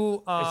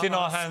to it's in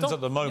our hands stop.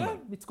 at the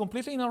moment. Yeah, it's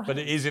completely in our hands. But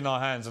it is in our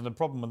hands. And the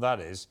problem with that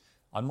is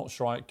I'm not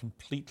sure I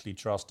completely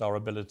trust our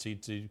ability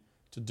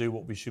to do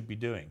what we should be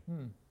doing.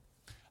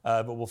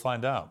 But we'll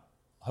find out.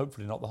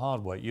 Hopefully not the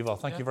hard way. Yuval,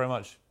 thank you very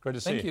much. Great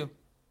to see you. Thank you.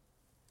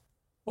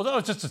 Well, that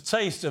was just a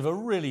taste of a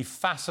really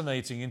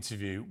fascinating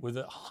interview with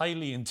a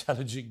highly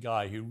intelligent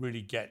guy who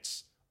really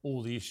gets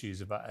all the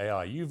issues about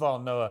AI.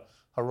 Yuval Noah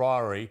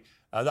Harari.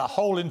 That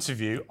whole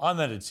interview,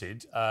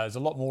 unedited, there's a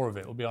lot more of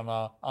it. Will be on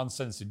our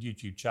Uncensored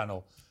YouTube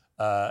channel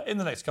in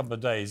the next couple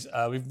of days.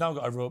 We've now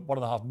got over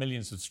 1.5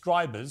 million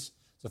subscribers.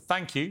 So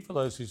thank you for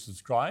those who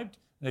subscribed.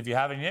 And if you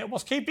haven't yet,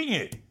 what's keeping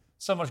you?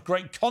 So much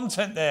great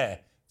content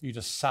there for you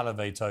to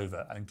salivate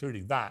over, and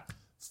including that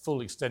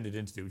full extended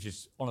interview, which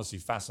is honestly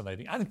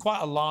fascinating and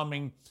quite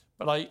alarming.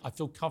 But I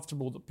feel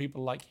comfortable that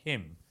people like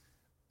him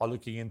are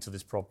looking into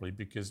this properly,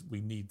 because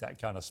we need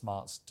that kind of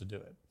smarts to do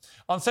it.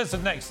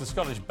 Uncensored next, the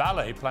Scottish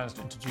Ballet plans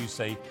to introduce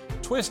a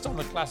twist on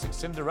the classic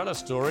Cinderella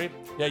story.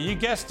 Yeah, you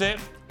guessed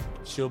it.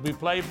 She'll be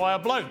played by a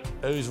bloke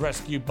who's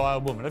rescued by a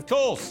woman. Of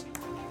course,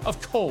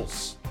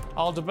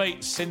 I'll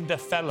debate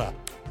Cinder-Fella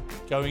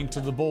going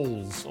to the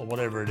balls or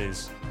whatever it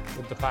is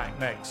with the pack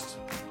next.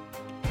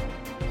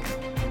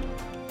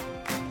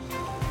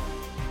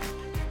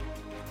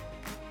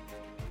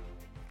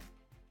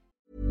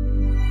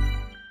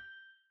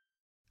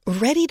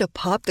 Ready to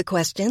pop the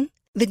question?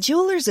 The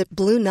jewelers at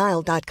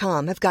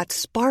BlueNile.com have got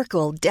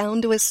sparkle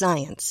down to a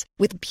science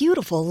with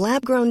beautiful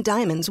lab-grown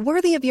diamonds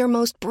worthy of your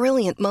most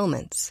brilliant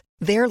moments.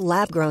 Their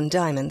lab-grown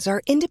diamonds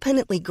are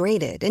independently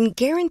graded and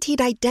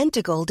guaranteed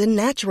identical to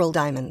natural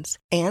diamonds,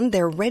 and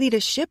they're ready to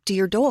ship to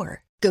your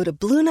door. Go to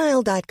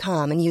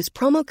BlueNile.com and use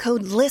promo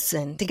code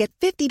LISTEN to get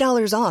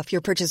 $50 off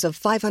your purchase of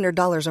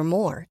 $500 or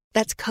more.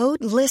 That's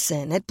code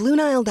LISTEN at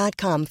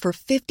BlueNile.com for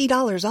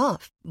 $50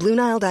 off.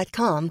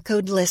 BlueNile.com,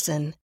 code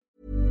LISTEN.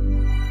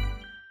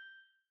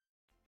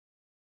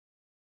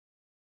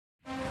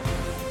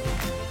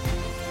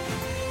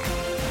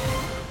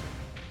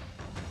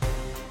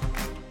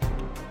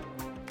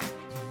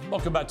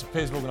 Welcome back to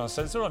Piers Morgan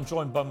Uncensored. I'm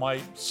joined by my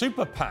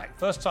super PAC.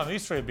 First time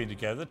these three have been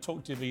together.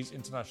 Talk TV's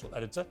international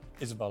editor,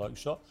 Isabel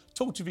Oakeshott.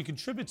 Talk TV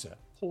contributor,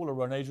 Paula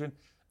Ron-Adrian.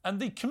 And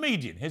the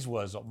comedian, his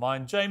words not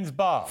mine, James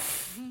Barr.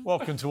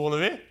 Welcome to all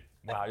of you.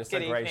 Wow, you're so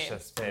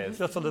gracious, Piers.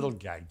 Just a little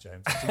gag,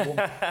 James,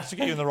 just to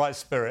get you in the right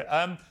spirit.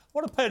 I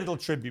want to pay a little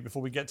tribute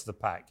before we get to the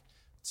PAC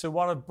to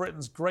one of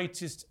Britain's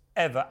greatest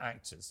ever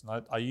actors,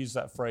 and I use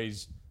that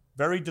phrase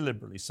very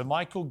deliberately. Sir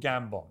Michael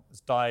Gambon has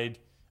died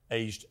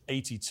aged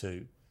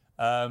 82.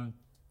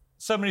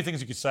 So many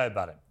things you could say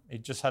about him. He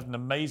just had an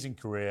amazing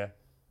career,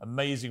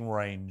 amazing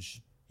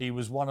range. He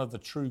was one of the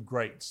true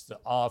greats that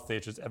our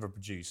theatre has ever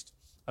produced.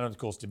 And of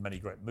course, did many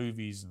great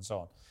movies and so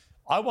on.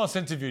 I once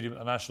interviewed him at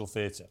the National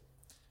Theatre,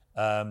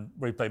 where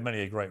he played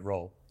many a great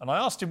role. And I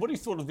asked him what he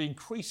thought of the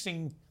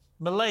increasing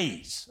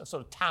malaise of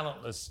sort of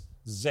talentless,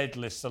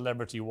 Z-list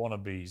celebrity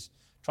wannabes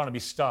trying to be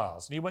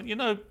stars. And he went,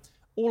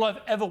 all I've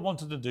ever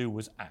wanted to do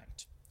was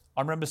act.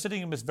 I remember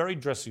sitting in this very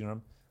dressing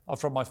room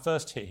after my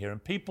first hit here,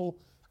 and people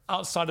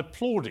outside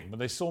applauding when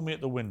they saw me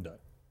at the window.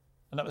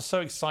 And that was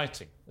so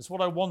exciting. It's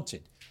what I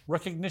wanted,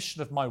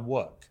 recognition of my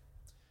work.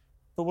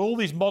 But what all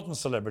these modern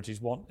celebrities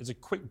want is a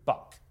quick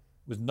buck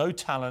with no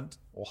talent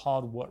or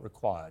hard work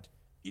required.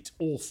 It's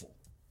awful.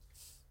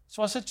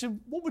 So I said to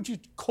him, what would you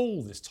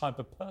call this type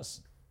of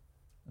person?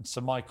 And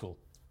Sir Michael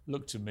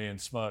looked at me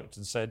and smirked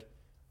and said,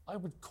 I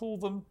would call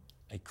them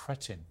a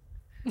cretin.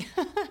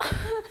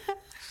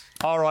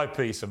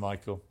 R.I.P. Sir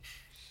Michael.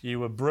 You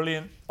were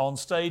brilliant on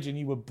stage and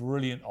you were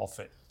brilliant off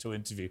it to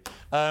interview.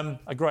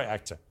 A great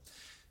actor.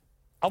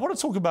 I want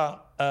to talk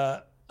about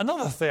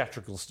another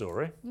theatrical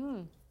story.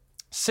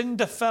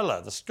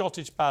 Cinder-Fella, the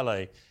Scottish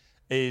ballet,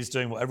 is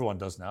doing what everyone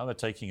does now. They're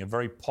taking a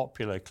very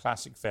popular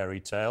classic fairy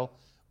tale,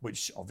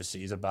 which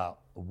obviously is about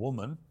a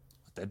woman,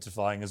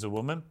 identifying as a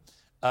woman.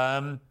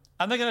 And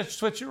they're going to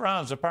switch it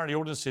around. So apparently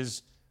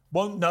audiences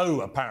won't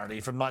know,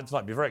 apparently, from night to night.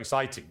 It'll be very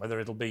exciting, whether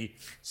it'll be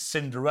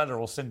Cinderella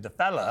or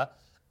Cinder-Fella.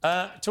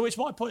 To which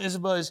my point,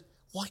 Isabel, is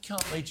why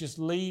can't they just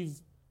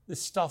leave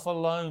this stuff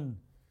alone?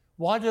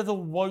 Why do the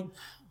woke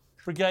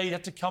brigade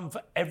have to come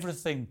for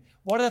everything?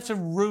 Why do they have to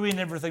ruin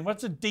everything? Why do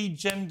they have to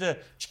de-gender,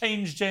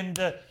 change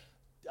gender,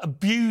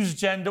 abuse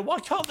gender? Why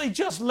can't they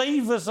just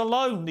leave us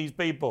alone, these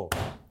people?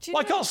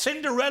 Why can't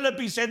Cinderella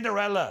be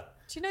Cinderella?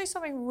 Do you know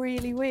something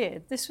really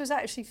weird? This was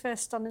actually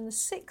first done in the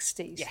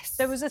 60s. Yes.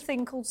 There was a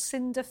thing called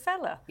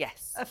Cinder-Fella.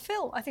 Yes. A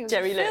film. I think it was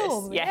Jerry a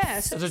film. Lewis.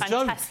 Yes. Yeah. It was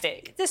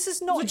fantastic. This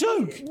is not... It's a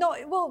joke.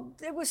 Well,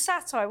 it was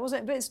satire,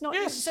 wasn't it? But it's not...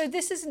 Yes. So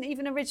this isn't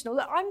even original.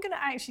 Look, I'm going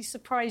to actually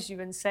surprise you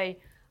and say...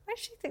 I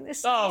actually think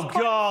this Oh, sounds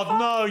quite God, fun.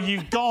 no,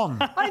 you've gone.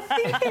 I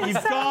think it You've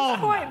sounds gone.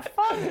 quite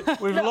fun.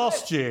 We've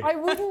lost you. I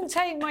wouldn't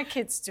take my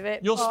kids to it.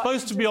 You're but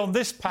supposed to be on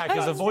this pack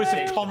as a voice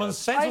of common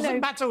sense. I What's the know.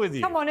 matter with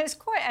you? Come on, it's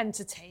quite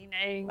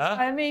entertaining. Huh?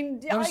 I mean,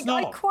 No, it's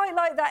I not. quite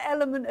like that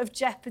element of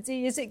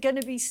jeopardy. Is it going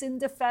to be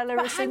Cinder-Fella or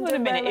But hang on a Cinderella?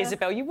 minute,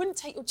 Isabel. You wouldn't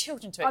take your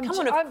children to it. Come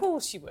on, of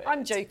course you would.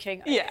 I'm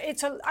joking. Yeah.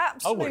 It's an I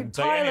absolute wouldn't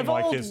take pile any of of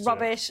my old kids to it.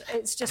 rubbish.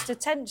 It's just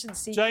attention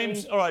seeking.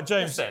 James, all right,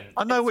 James, Listen,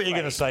 I know what it's you're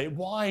going to great. say.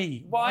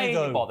 Why? Why are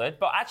though? you bothered?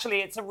 But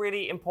actually, it's a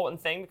really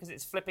important thing because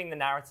it's flipping the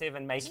narrative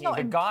and making not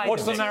the guy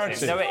What's the victim.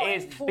 narrative? No, It's not it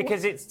is important.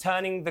 because it's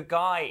turning the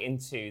guy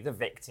into the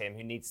victim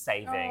who needs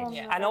saving. Oh,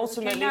 yeah. And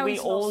ultimately, Okay, now we he's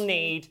all lost me.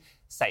 need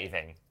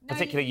saving.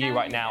 Particularly no, you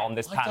right now on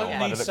this I panel. don't by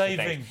need the looks of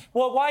saving. things.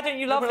 Well, why don't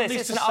you love Everyone this?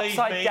 needs It's an to save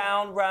me. upside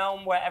down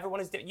realm where everyone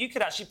is. You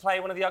could actually play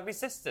one of the ugly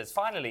sisters.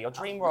 Finally, your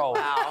dream role.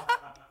 Wow.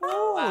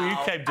 Oh,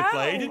 you came to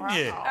play, didn't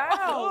you?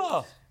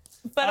 Oh.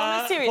 But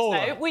on a serious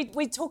Paula. note,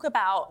 we talk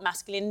about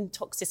masculine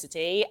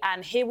toxicity,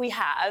 and here we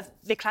have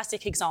the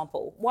classic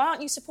example. Why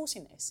aren't you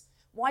supporting this?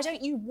 Why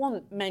don't you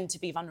want men to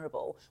be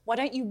vulnerable? Why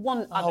don't you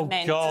want other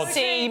men God. to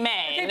see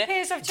men Okay,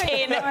 Piers, I've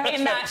changed in my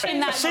mind.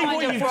 that See kind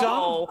what of you've done?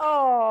 role?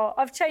 Oh,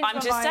 I've changed I'm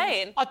my just mind.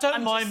 saying. I don't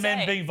I'm mind just men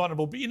saying. being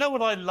vulnerable, but you know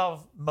what I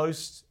love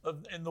most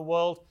in the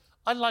world?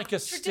 I like a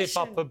stiff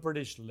Tradition. upper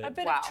British lip. A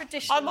bit Wow. of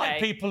tradition. I like Okay.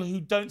 people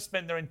who don't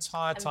spend their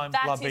entire time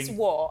That blubbing. is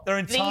what their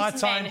entire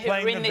these time men who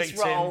playing are in the this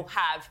victim. role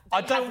have. They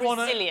I don't have want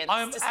resilience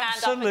I am to stand up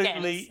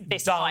absolutely against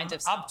this done kind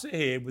of stuff. up to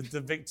here with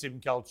the victim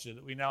culture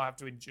that we now have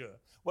to endure,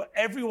 where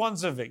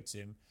everyone's a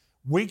victim.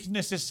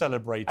 Weakness is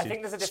celebrated. I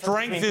think there's a difference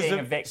strength between is being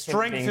a victim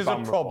strength and being is a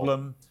vulnerable.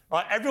 problem.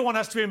 Right? Everyone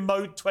has to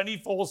emote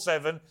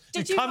 24/7.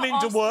 Did you you come not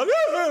into ask- work.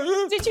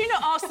 Did you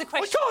not ask the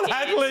question? can't Piers?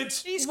 handle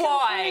it. He's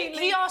Why?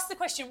 completely- He asked the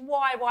question,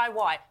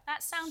 why?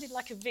 That sounded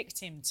like a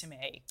victim to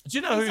me. Do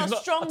you know These who's are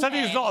not? strong I'll tell you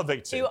who's men not a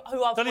victim. who are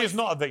I'll tell you who's voicing-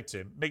 not a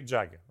victim. Mick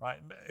Jagger, right?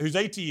 Who's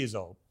 80 years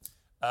old,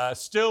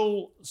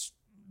 still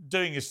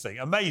doing his thing.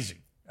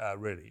 Amazing,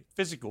 really.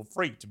 Physical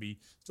freak to be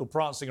still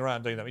prancing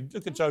around doing that. I mean,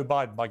 look at Joe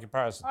Biden by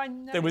comparison. I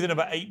know. They're within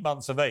about 8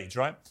 months of age,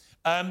 right?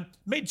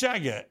 Mick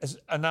Jagger has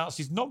announced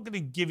he's not going to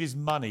give his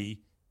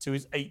money to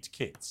his 8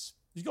 kids.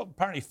 He's got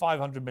apparently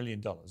 $500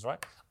 million,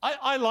 right?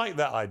 I like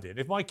that idea.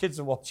 If my kids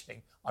are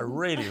watching, I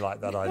really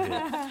like that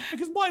idea.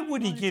 Because why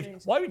would he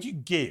give? Why would you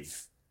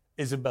give,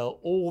 Isabel,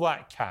 all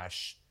that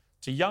cash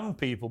to young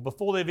people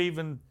before they've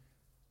even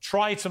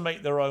tried to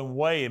make their own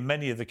way in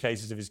many of the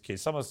cases of his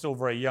kids? Some are still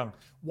very young.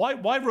 Why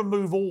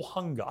remove all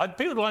hunger?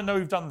 People I know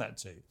who've done that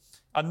to.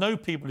 I know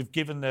people who've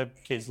given their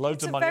kids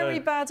loads of money. It's a very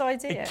bad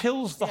idea. It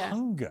kills the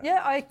hunger.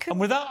 Yeah, I could. And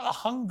without a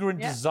hunger and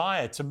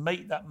desire to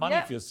make that money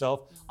for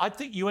yourself, I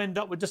think you end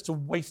up with just a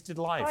wasted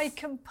life. I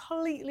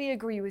completely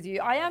agree with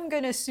you. I am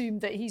going to assume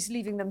that he's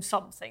leaving them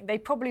something. They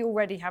probably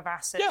already have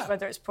assets,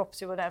 whether it's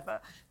property or whatever.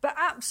 But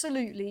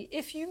absolutely,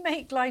 if you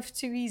make life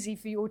too easy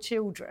for your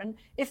children,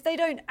 if they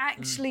don't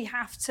actually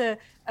have to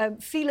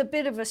feel a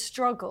bit of a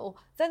struggle,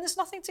 then there's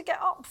nothing to get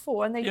up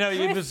for. And they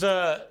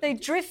they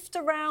drift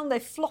around, they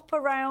flop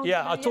around.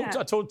 Yeah, I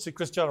talked to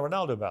Cristiano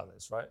Ronaldo about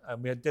this, right?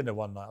 And we had dinner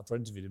one night after I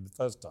interviewed him the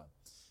first time.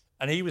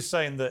 And he was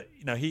saying that,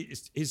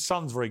 his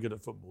son's very good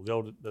at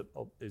football,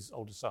 his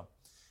oldest son.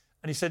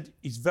 And he said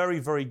he's very,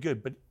 very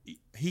good, but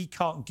he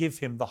can't give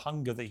him the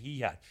hunger that he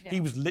had. Yeah. He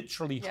was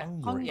literally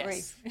hungry.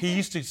 Yes. He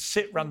used to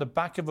sit round the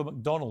back of a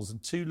McDonald's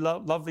and two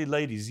lovely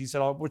ladies, he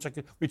said, I wish I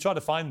could. We tried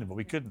to find them, but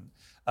we couldn't.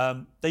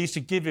 They used to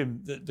give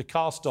him the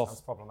cast-off. That's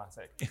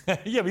problematic.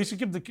 Yeah, we used to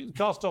give the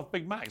cast-off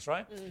Big Macs,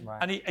 right? Right.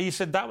 And he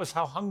said that was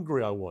how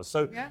hungry I was.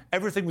 So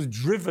everything was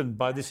driven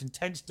by this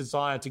intense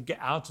desire to get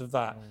out of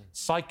that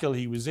cycle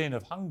he was in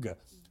of hunger.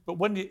 But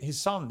when his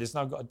son has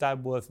now got a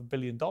dad worth $1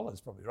 billion,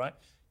 probably, right?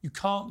 You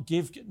can't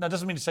give... Now,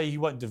 doesn't mean to say he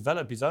won't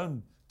develop his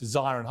own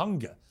desire and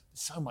hunger.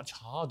 It's so much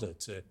harder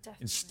to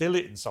instill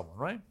it in someone,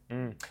 right?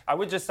 I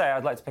would just say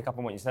I'd like to pick up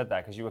on what you said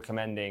there, because you were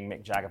commending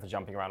Mick Jagger for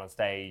jumping around on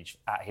stage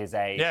at his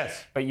age.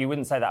 Yes. But you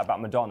wouldn't say that about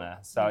Madonna.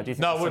 So I do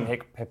think there's some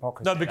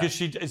hypocrisy. No, because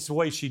it's the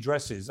way she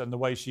dresses and the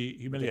way she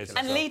humiliates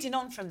herself. And leading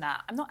on from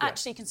that, I'm not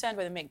actually concerned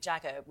whether Mick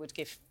Jagger would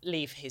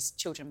leave his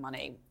children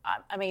money.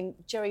 I mean,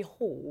 Jerry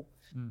Hall...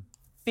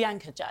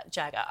 Bianca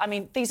Jagger. I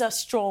mean, these are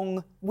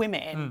strong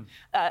women.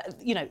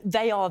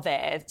 They are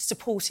there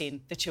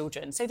supporting the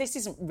children. So this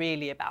isn't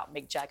really about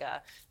Mick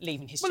Jagger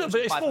leaving his children. But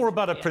it's more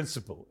about a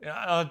principle.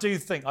 I do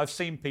think I've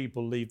seen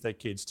people leave their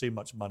kids too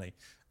much money,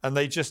 and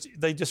they just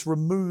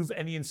remove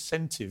any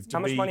incentive to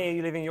How much money are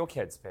you leaving your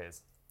kids,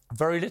 Piers?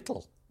 Very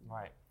little.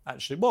 Right.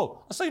 Actually,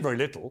 well, I say very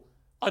little.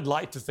 I'd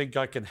like to think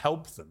I can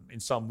help them in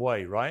some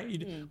way,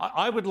 right?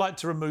 I would like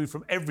to remove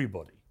from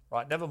everybody,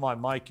 right? Never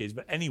mind my kids,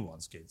 but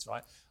anyone's kids,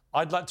 right?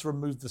 I'd like to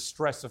remove the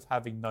stress of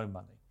having no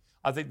money.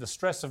 I think the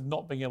stress of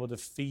not being able to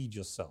feed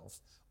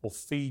yourself or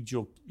feed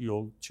your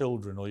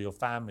children or your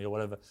family or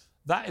whatever,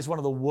 that is one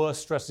of the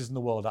worst stresses in the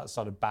world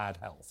outside of bad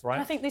health, right?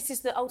 And I think this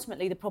is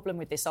ultimately the problem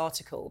with this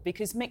article,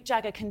 because Mick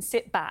Jagger can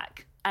sit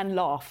back and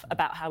laugh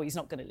about how he's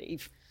not going to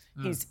leave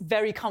his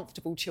very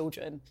comfortable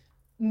children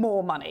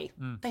more money.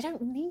 They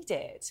don't need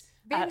it.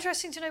 It'd be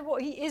interesting to know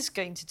what he is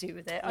going to do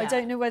with it. I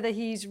don't know whether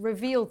he's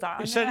revealed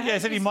that. He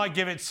said he might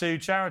give it to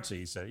charity.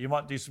 He said you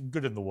might do some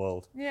good in the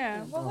world.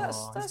 Yeah, well,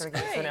 that's great.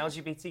 It's an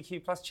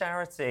LGBTQ plus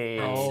charity.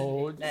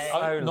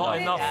 Not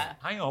enough. Yeah.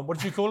 Hang on, what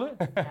did you call it?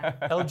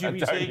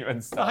 LGBT. Don't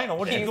even start. Hang on,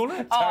 what did you call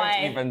it?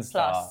 Don't even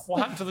start. What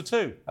happened to the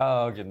two?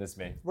 Oh, goodness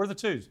me. Where are the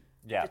twos?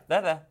 Yeah,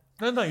 they're there.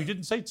 No, you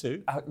didn't say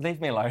two.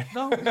 Leave me alone.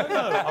 No,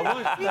 I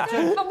won't. You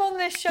don't come on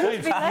this show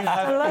to be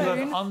left You alone.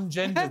 have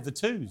ungendered the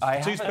twos.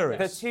 Two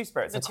spirits. The two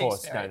spirits, of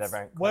course. No, they're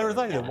very. Where are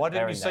they then? Why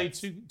didn't you They're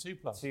say two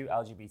plus? Two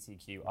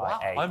LGBTQIA+. Wow,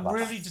 I'm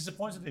really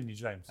disappointed in you,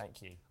 James.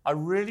 Thank you. I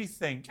really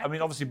think. I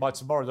mean, obviously by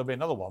tomorrow there'll be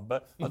another one,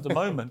 but at the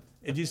moment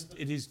it is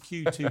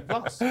Q2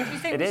 plus.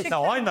 It is.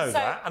 Now I know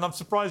that, and I'm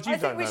surprised you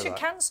don't know that. I think we should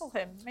cancel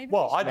him. Maybe.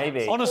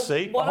 Maybe.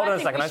 Honestly, hold on a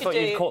second. I thought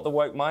you'd caught the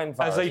woke mind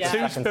virus. As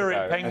a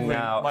two-spirit penguin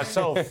now...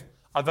 myself,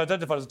 I've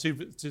identified as a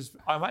two.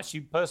 I'm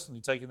actually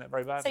personally taking that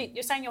very badly. So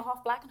you're saying you're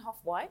half black and half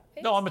white?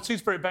 Piers? No, I'm a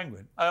two-spirit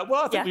penguin.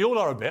 Well, I think we all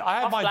are a bit.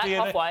 I had my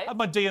DNA. I had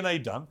my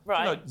DNA done.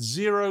 Right.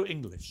 Zero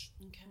English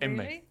in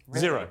me.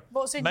 Zero.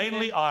 What's in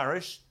Mainly you?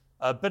 Irish,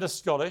 a bit of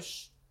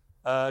Scottish.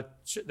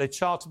 They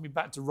charted me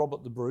back to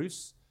Robert the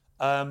Bruce.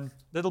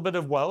 Little bit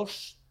of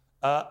Welsh.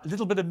 A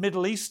little bit of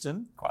Middle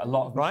Eastern. Quite a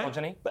lot of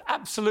misogyny. But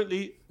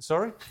absolutely,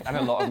 sorry? And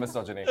a lot of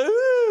misogyny.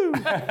 Ooh!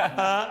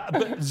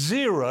 But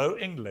zero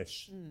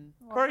English.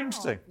 Very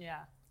interesting. Yeah.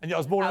 And yet I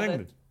was born in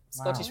England.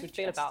 Scottish would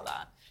feel about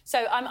that.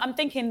 So I'm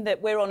thinking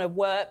that we're on a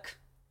work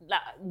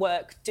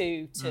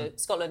due to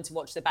Scotland to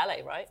watch the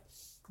ballet, right?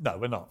 No,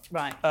 we're not.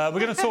 Right. We're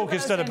going to talk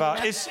instead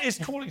about... Is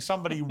calling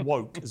somebody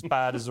woke as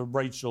bad as a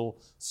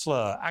racial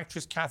slur?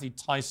 Actress Kathy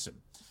Tyson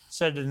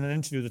said in an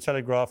interview with The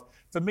Telegraph,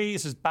 "For me,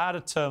 it's as bad a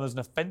term as an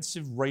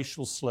offensive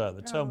racial slur.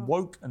 The term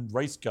woke and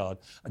race guard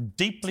are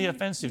deeply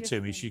offensive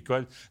to me," she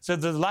quoted. So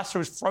the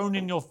latter is thrown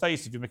in your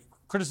face if you make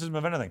criticism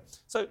of anything.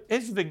 So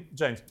here's the thing,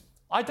 James.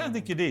 I don't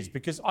think it is,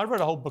 because I read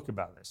a whole book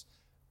about this.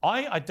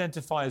 I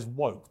identify as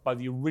woke by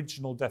the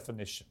original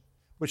definition,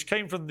 which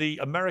came from the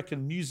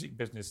American music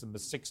business in the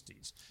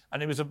 60s.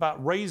 And it was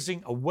about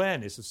raising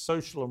awareness of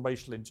social and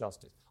racial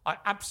injustice. I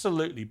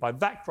absolutely, by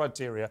that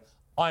criteria,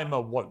 I'm a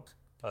woke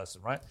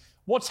person, right?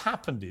 What's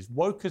happened is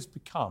woke has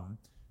become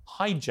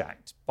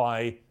hijacked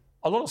by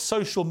a lot of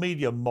social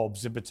media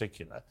mobs in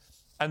particular,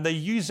 and they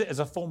use it as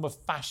a form of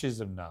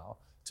fascism now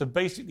to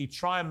basically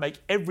try and make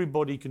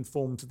everybody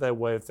conform to their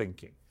way of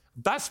thinking.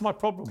 That's my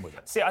problem with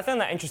it. See, I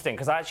find that interesting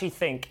because I actually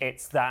think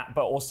it's that,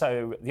 but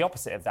also the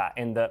opposite of that,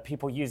 in that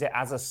people use it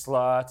as a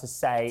slur to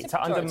say,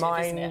 to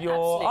undermine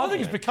your... I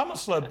think it's become a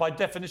slur by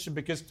definition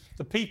because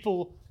the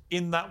people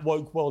in that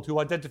woke world who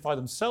identify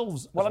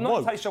themselves Well, as I'm not woke...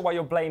 entirely sure why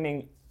you're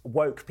blaming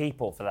woke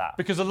people for that.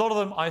 Because a lot of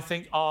them, I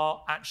think,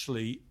 are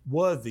actually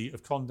worthy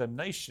of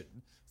condemnation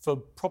for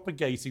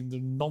propagating the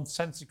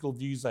nonsensical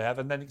views they have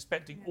and then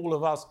expecting all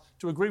of us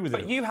to agree with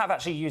it. But you have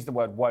actually used the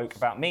word woke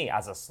about me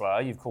as a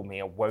slur. You've called me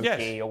a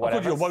wokey or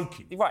whatever. I called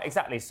you a wokey. Right,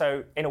 exactly.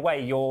 So, in a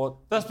way, you're...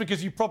 That's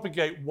because you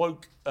propagate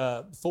woke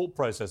thought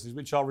processes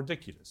which are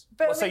ridiculous.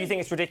 So you think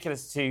it's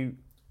ridiculous to,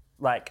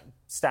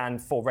 stand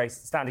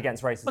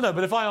against racism? Well, no,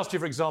 but if I asked you,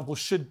 for example,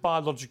 should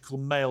biological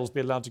males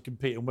be allowed to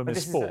compete in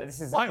women's sport?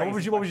 Hang on,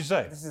 what would you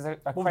say? This is a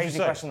crazy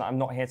question that I'm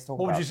not here to talk about.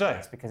 What would you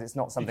say? Because it's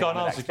not something you can't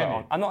I'm an answer, expert can you?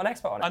 on. I'm not an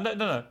expert on it.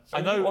 No. So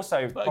I know. You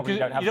also probably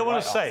don't have you don't the want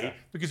right to say, answer.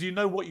 because you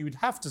know what you would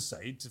have to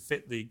say to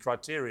fit the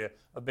criteria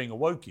of being a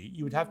wokey.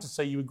 You would have to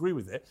say you agree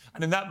with it.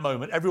 And in that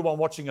moment, everyone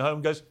watching at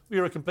home goes, well,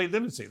 you're a complete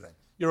lunacy then.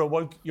 You're a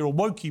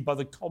wokey by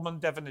the common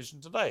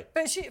definition today.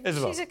 But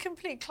she's a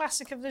complete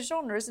classic of the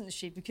genre, isn't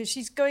she? Because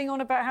she's going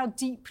on about how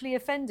deeply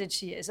offended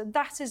she is. And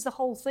that is the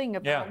whole thing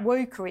about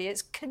wokery.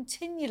 It's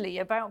continually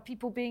about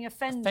people being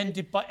offended.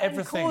 Offended by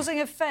everything. And causing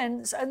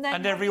offence. And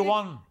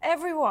everyone.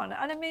 Everyone.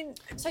 And I mean...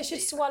 So should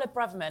Suella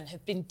Braverman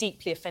have been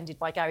deeply offended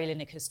by Gary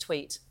Lineker's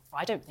tweet?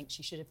 I don't think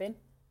she should have been.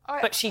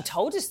 But she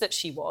told us that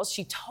she was.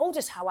 She told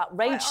us how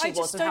outraged she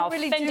was and how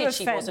offended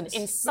she was and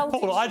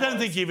insulted Paul, I don't she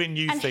think was. even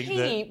you and think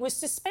that... he was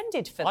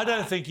suspended for that. I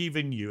don't think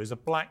even you, as a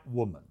black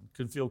woman,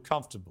 can feel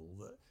comfortable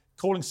that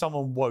calling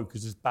someone woke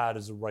is as bad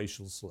as a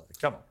racial slur.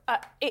 Come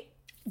on.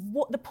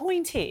 What the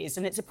point is,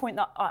 and it's a point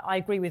that I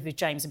agree with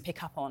James and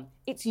pick up on,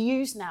 it's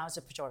used now as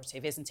a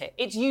pejorative, isn't it?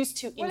 It's used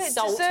to insult... When it's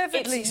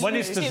deserved. When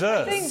it's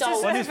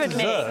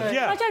deserved,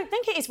 yeah. I don't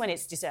think it is when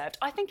it's deserved.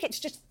 I think it's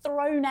just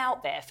thrown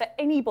out there for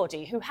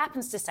anybody who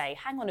happens to say,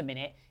 hang on a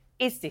minute,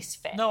 is this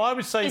fair? No, I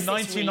would say Is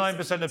this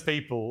 99% of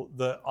people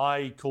that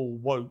I call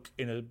woke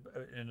in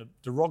a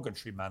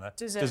derogatory manner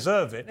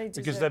deserve it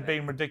because they're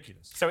being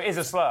ridiculous. So it is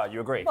a slur,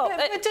 you agree? Well, I'm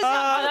just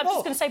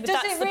going to say, but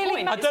that's the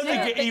point. I don't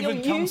think it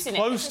even comes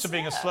close to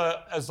being a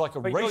slur as like a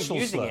But racial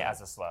you're using slur. it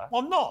as a slur.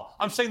 Well, I'm not.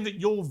 I'm saying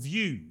that your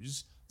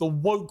views, the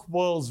woke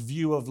world's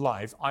view of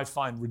life, I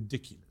find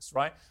ridiculous,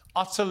 right?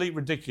 Utterly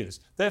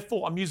ridiculous.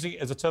 Therefore, I'm using it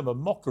as a term of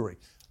mockery.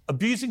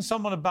 Abusing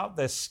someone about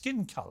their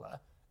skin colour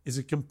is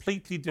a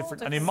completely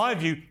different, and in my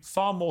view,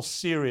 far more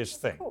serious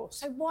thing.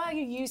 So why are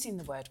you using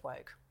the word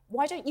woke?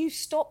 Why don't you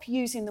stop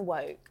using the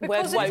word woke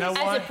Because as you know a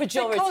why?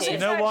 pejorative You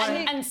know why?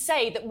 and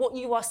say that what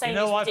you are saying You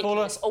know is why,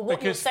 ridiculous Paula? or what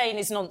you're Because- saying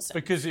is nonsense?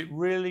 Because it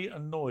really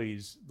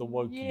annoys the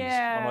wokies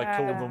when I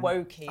call them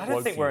wokies. I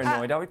don't think we're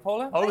annoyed, are we,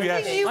 Paula? Oh,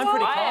 yes. I'm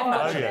pretty calm.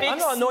 Oh, yeah. I'm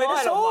not annoyed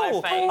at smile on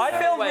all. my face I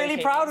feel for really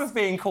wokies. proud of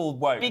being called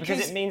woke because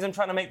Because- it means I'm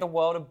trying to make the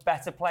world a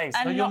better place.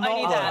 And No, not you're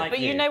only not. that, but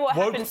you know what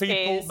Woke happens, people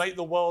Piers? make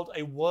the world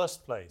a worse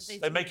place.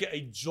 They make it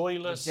a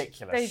joyless,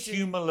 Ridiculous. They do.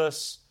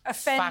 humorless,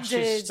 Offended,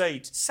 fascist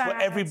state sad. where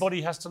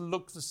everybody has to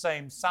look the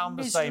same, sound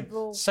the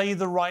Miserable. same, say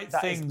the right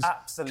That is things,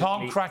 absolutely-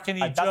 can't crack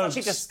any That's jokes.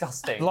 actually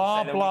disgusting.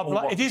 Blah, Say that blah, we all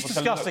blah. want It is people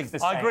to look disgusting.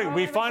 the I agree. same.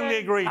 We finally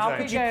agree, How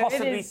James. could you It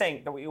possibly is.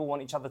 think that we all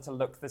want each other to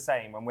look the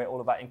same when we're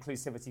all about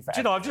inclusivity for Do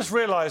you know, I've everyone? just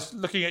realised,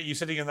 looking at you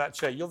sitting in that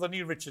chair, you're the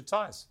new Richard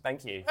Tyers.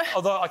 Thank you.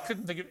 Although I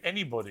couldn't think of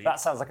anybody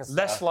That sounds like a slur.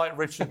 less like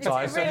Richard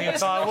Tyers than really the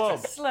is entire not a world.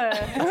 slur.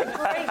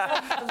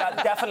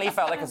 That definitely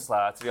felt like a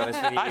slur, to be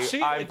honest with you.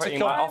 Actually, I'm it's a putting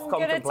my com-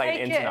 Ofcom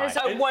complaint in tonight.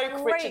 So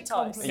woke great Richard Tyers.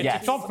 compliment.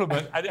 It's a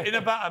compliment, and in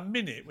about a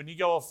minute, when you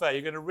go off there,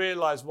 you're going to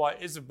realise why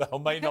Isabel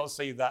may not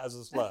see that as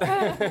a slur.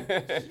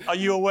 Are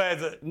you aware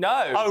that...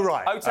 No. Oh,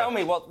 right. Oh, tell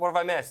me, what have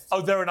I missed?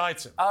 Oh, they're an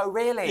item. Oh,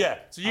 really? Yeah,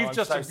 so you've I'm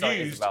just so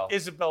sorry, abused Isabel.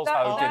 Isabel's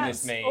That- part.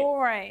 goodness that's me. all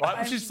right. Right,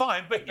 which is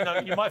fine, but, you know,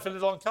 you might feel a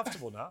little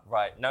uncomfortable now.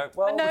 Right, no,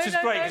 well... No, which is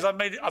no, great, no. because I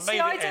made it See,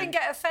 end. I didn't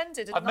get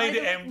offended. And I made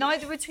it end.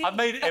 Neither would he. I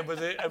made it end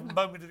with a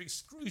moment of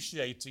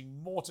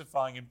excruciating,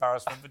 mortifying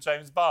embarrassment for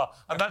James Barr,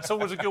 and that's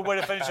always a good way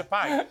to finish a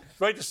pack.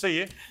 Great to see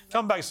you.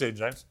 Come back soon,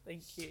 James.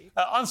 Thank you.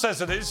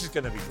 Uncensored, this is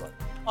going to be great.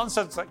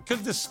 Uncensored,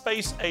 could the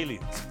space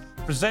aliens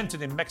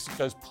presented in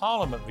Mexico's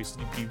parliament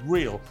recently be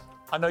real?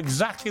 I know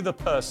exactly the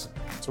person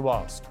to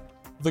ask.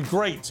 The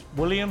great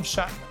William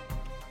Shatner,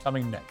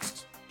 coming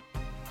next.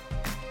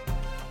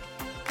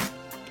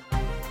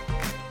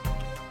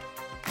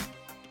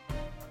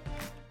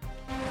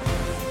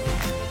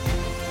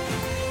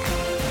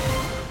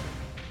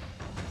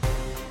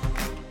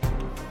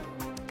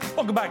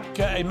 Welcome back.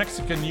 A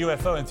Mexican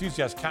UFO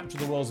enthusiast captured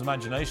the world's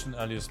imagination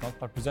earlier this month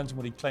by presenting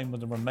what he claimed were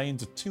the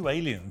remains of two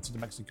aliens to the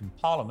Mexican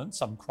parliament.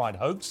 Some cried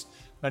hoax.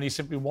 Many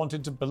simply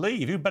wanted to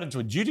believe. Who better to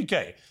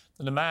adjudicate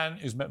than a man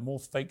who's met more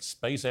fake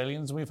space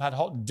aliens than we've had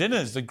hot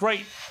dinners? The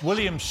great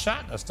William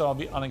Shatner, star of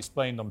The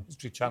Unexplained on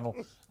History Channel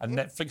and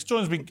Netflix,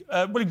 joins me.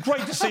 William,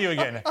 great to see you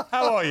again.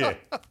 How are you?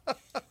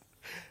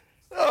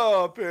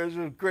 Oh, Piers,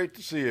 it's great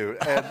to see you.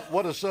 And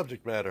what a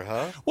subject matter,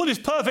 huh? Well, it's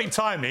perfect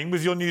timing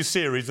with your new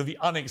series of The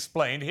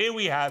Unexplained. Here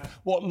we have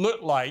what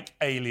look like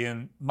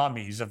alien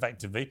mummies,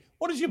 effectively.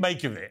 What did you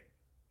make of it?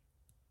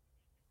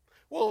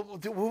 Well,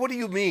 what do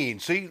you mean?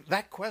 See,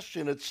 that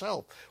question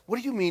itself. What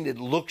do you mean it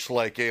looks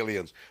like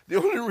aliens? The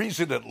only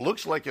reason it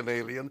looks like an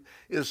alien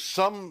is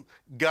some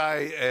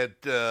guy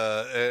at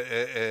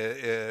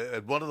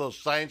one of those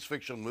science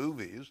fiction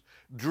movies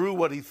drew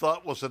what he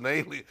thought was an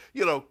alien,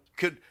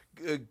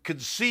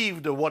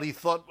 conceived of what he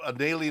thought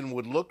an alien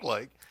would look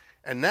like.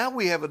 And now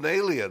we have an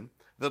alien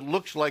that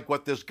looks like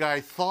what this guy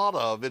thought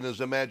of in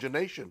his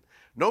imagination.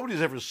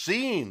 Nobody's ever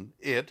seen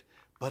it,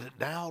 but it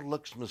now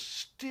looks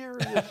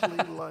mysteriously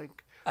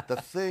like the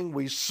thing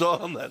we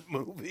saw in that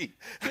movie.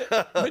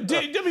 Let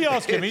me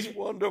ask him. It's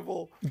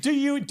wonderful. Do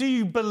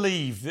you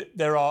believe that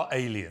there are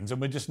aliens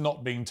and we're just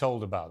not being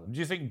told about them? Do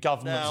you think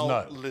governments know?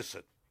 Now,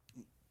 listen,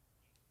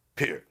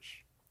 Piers,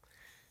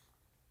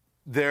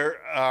 there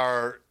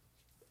are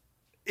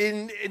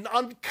in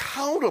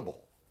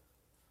uncountable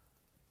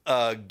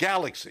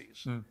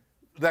galaxies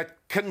that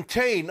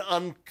contain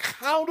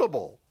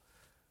uncountable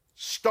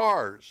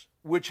stars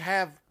which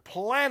have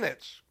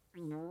planets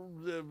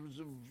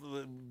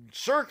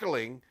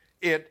circling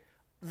it.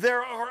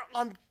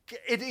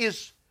 It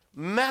is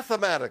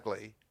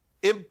mathematically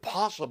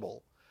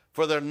impossible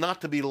for there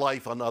not to be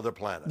life on other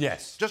planets.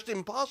 Yes. Just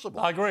impossible.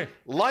 I agree.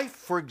 Life,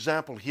 for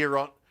example,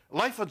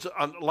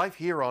 life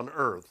here on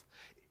Earth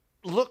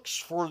looks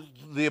for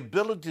the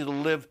ability to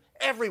live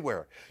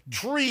everywhere.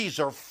 Trees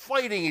are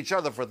fighting each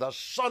other for the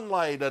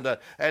sunlight and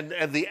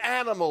the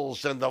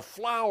animals and the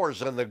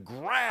flowers and the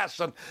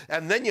grass and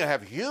then you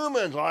have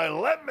humans.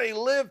 Let me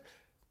live.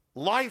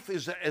 Life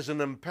is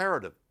an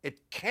imperative.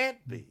 It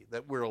can't be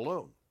that we're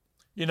alone.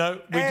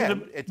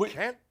 It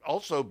can't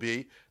also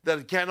be that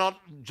it cannot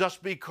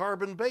just be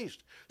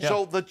carbon-based. Yeah.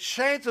 So the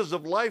chances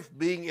of life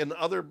being in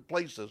other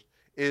places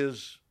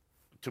is,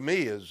 to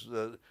me,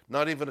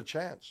 not even a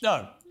chance.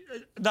 No,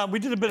 we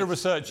did a bit of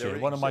research here.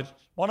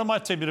 One of my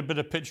team did a bit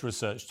of pitch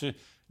research to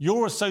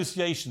your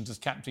associations as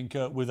Captain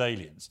Kirk with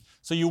aliens.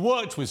 So you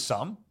worked with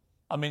some.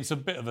 I mean, it's a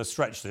bit of a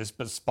stretch, this,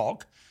 but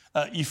Spock.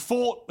 You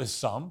fought with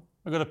some.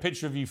 We've got a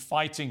picture of you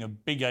fighting a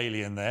big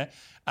alien there.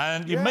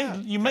 And you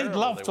made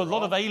love to a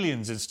lot of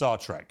aliens in Star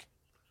Trek.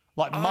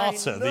 Like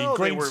Marta, the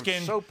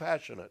green-skinned... They were so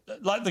passionate.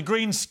 Like the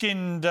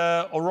green-skinned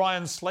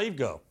Orion slave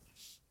girl.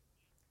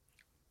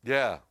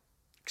 Yeah,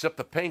 except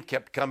the paint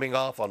kept coming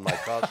off on my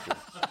costume.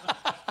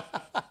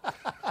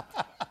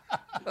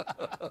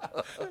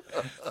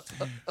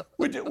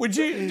 Do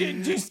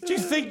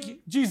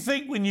you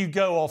think when you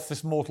go off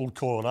this mortal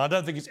coil, and I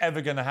don't think it's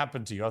ever going to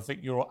happen to you, I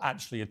think you're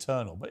actually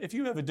eternal, but if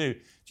you ever do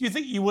you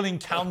think you will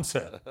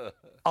encounter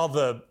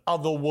other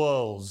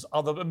worlds?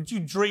 Do you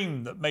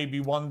dream that maybe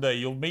one day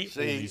you'll meet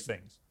all these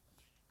things?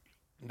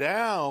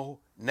 Now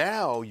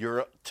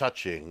you're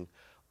touching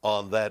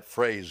on that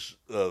phrase,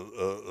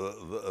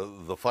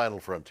 the final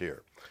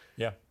frontier.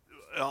 Yeah.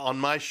 On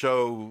my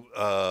show,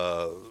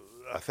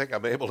 I think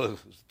I'm able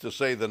to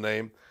say the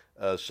name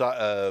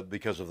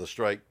because of the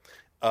strike.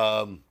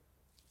 The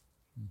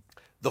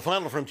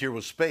final frontier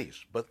was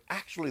space, but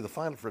actually the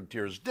final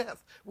frontier is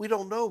death. We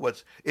don't know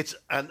it's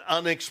an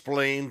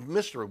unexplained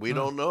mystery. We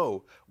don't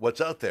know what's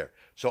out there.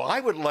 So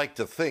I would like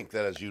to think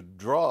that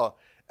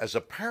as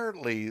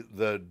apparently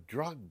the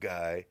drug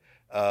guy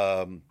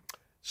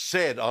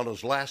said on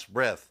his last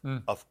breath,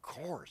 of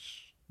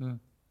course.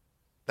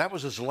 That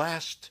was his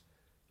last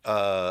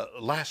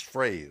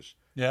phrase.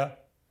 Yeah.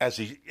 As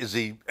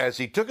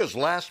he took his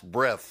last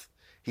breath,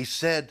 he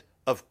said,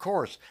 of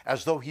course,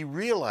 as though he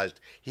realized,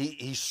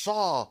 he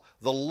saw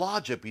the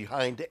logic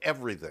behind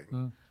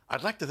everything.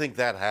 I'd like to think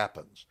that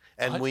happens.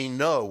 And we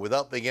know,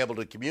 without being able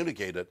to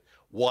communicate it,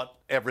 what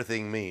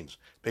everything means.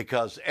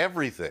 Because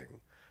everything,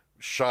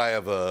 shy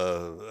of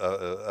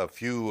a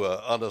few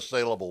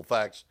unassailable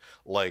facts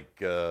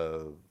like,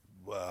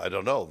 I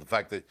don't know, the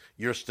fact that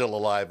you're still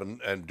alive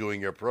and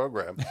doing your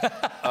program,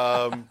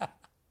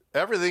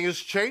 everything is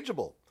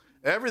changeable.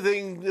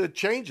 Everything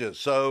changes.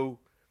 So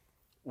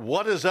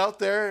what is out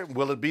there?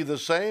 Will it be the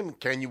same?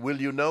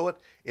 Will you know it?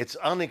 It's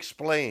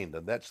unexplained,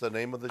 and that's the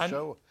name of the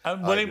show.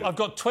 William, I've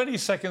got 20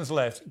 seconds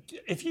left.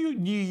 If you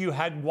knew you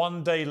had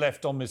one day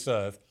left on this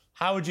earth,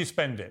 how would you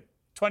spend it?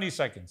 20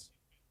 seconds.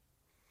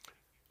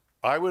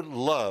 I would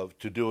love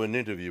to do an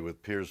interview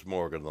with Piers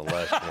Morgan in the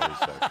last 20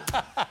 seconds.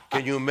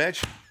 Can you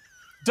imagine?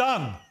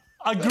 Done.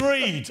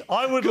 Agreed.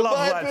 I would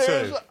love that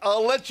Piers. too.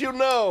 I'll let you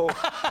know.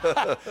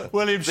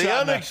 William The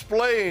Shatner.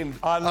 Unexplained.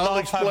 I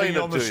love having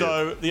you on the to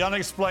show. you. The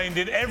Unexplained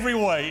in every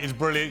way is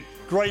brilliant.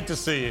 Great to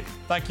see you.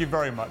 Thank you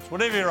very much.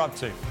 Whatever you're up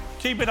to,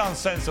 keep it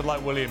uncensored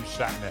like William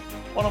Shatner.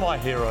 One of my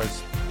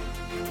heroes.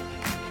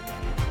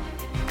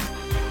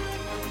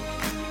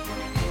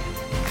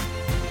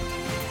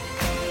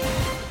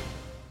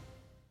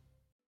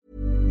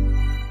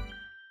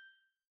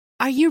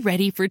 Are you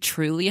ready for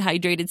truly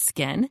hydrated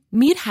skin?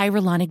 Meet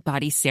Hyaluronic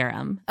Body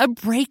Serum, a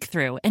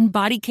breakthrough in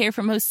body care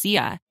from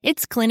Osea.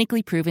 It's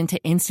clinically proven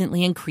to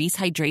instantly increase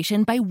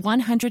hydration by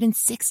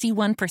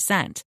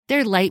 161%.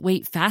 Their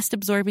lightweight,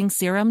 fast-absorbing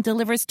serum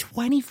delivers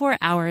 24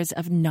 hours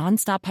of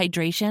nonstop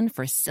hydration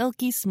for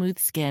silky smooth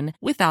skin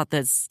without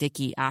the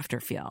sticky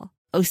afterfeel.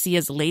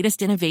 Osea's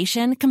latest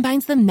innovation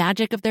combines the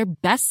magic of their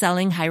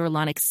best-selling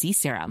hyaluronic sea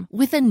serum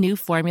with a new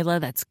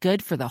formula that's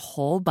good for the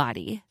whole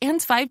body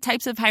and 5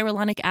 types of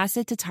hyaluronic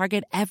acid to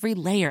target every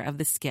layer of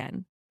the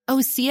skin.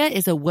 Osea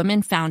is a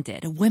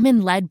women-founded,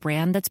 women-led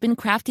brand that's been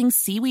crafting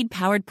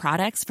seaweed-powered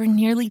products for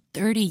nearly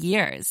 30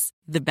 years.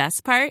 The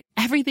best part?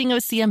 Everything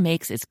Osea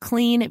makes is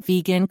clean,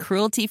 vegan,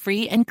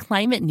 cruelty-free, and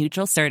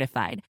climate-neutral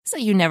certified, so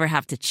you never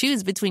have to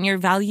choose between your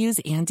values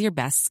and your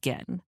best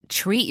skin.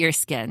 Treat your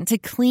skin to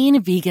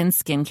clean, vegan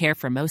skincare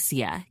from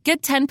Osea.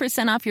 Get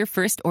 10% off your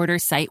first order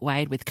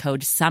site-wide with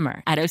code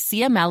SUMMER at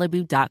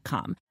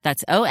OseaMalibu.com.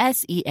 That's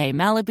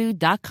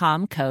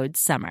OSEAMalibu.com, code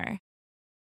SUMMER.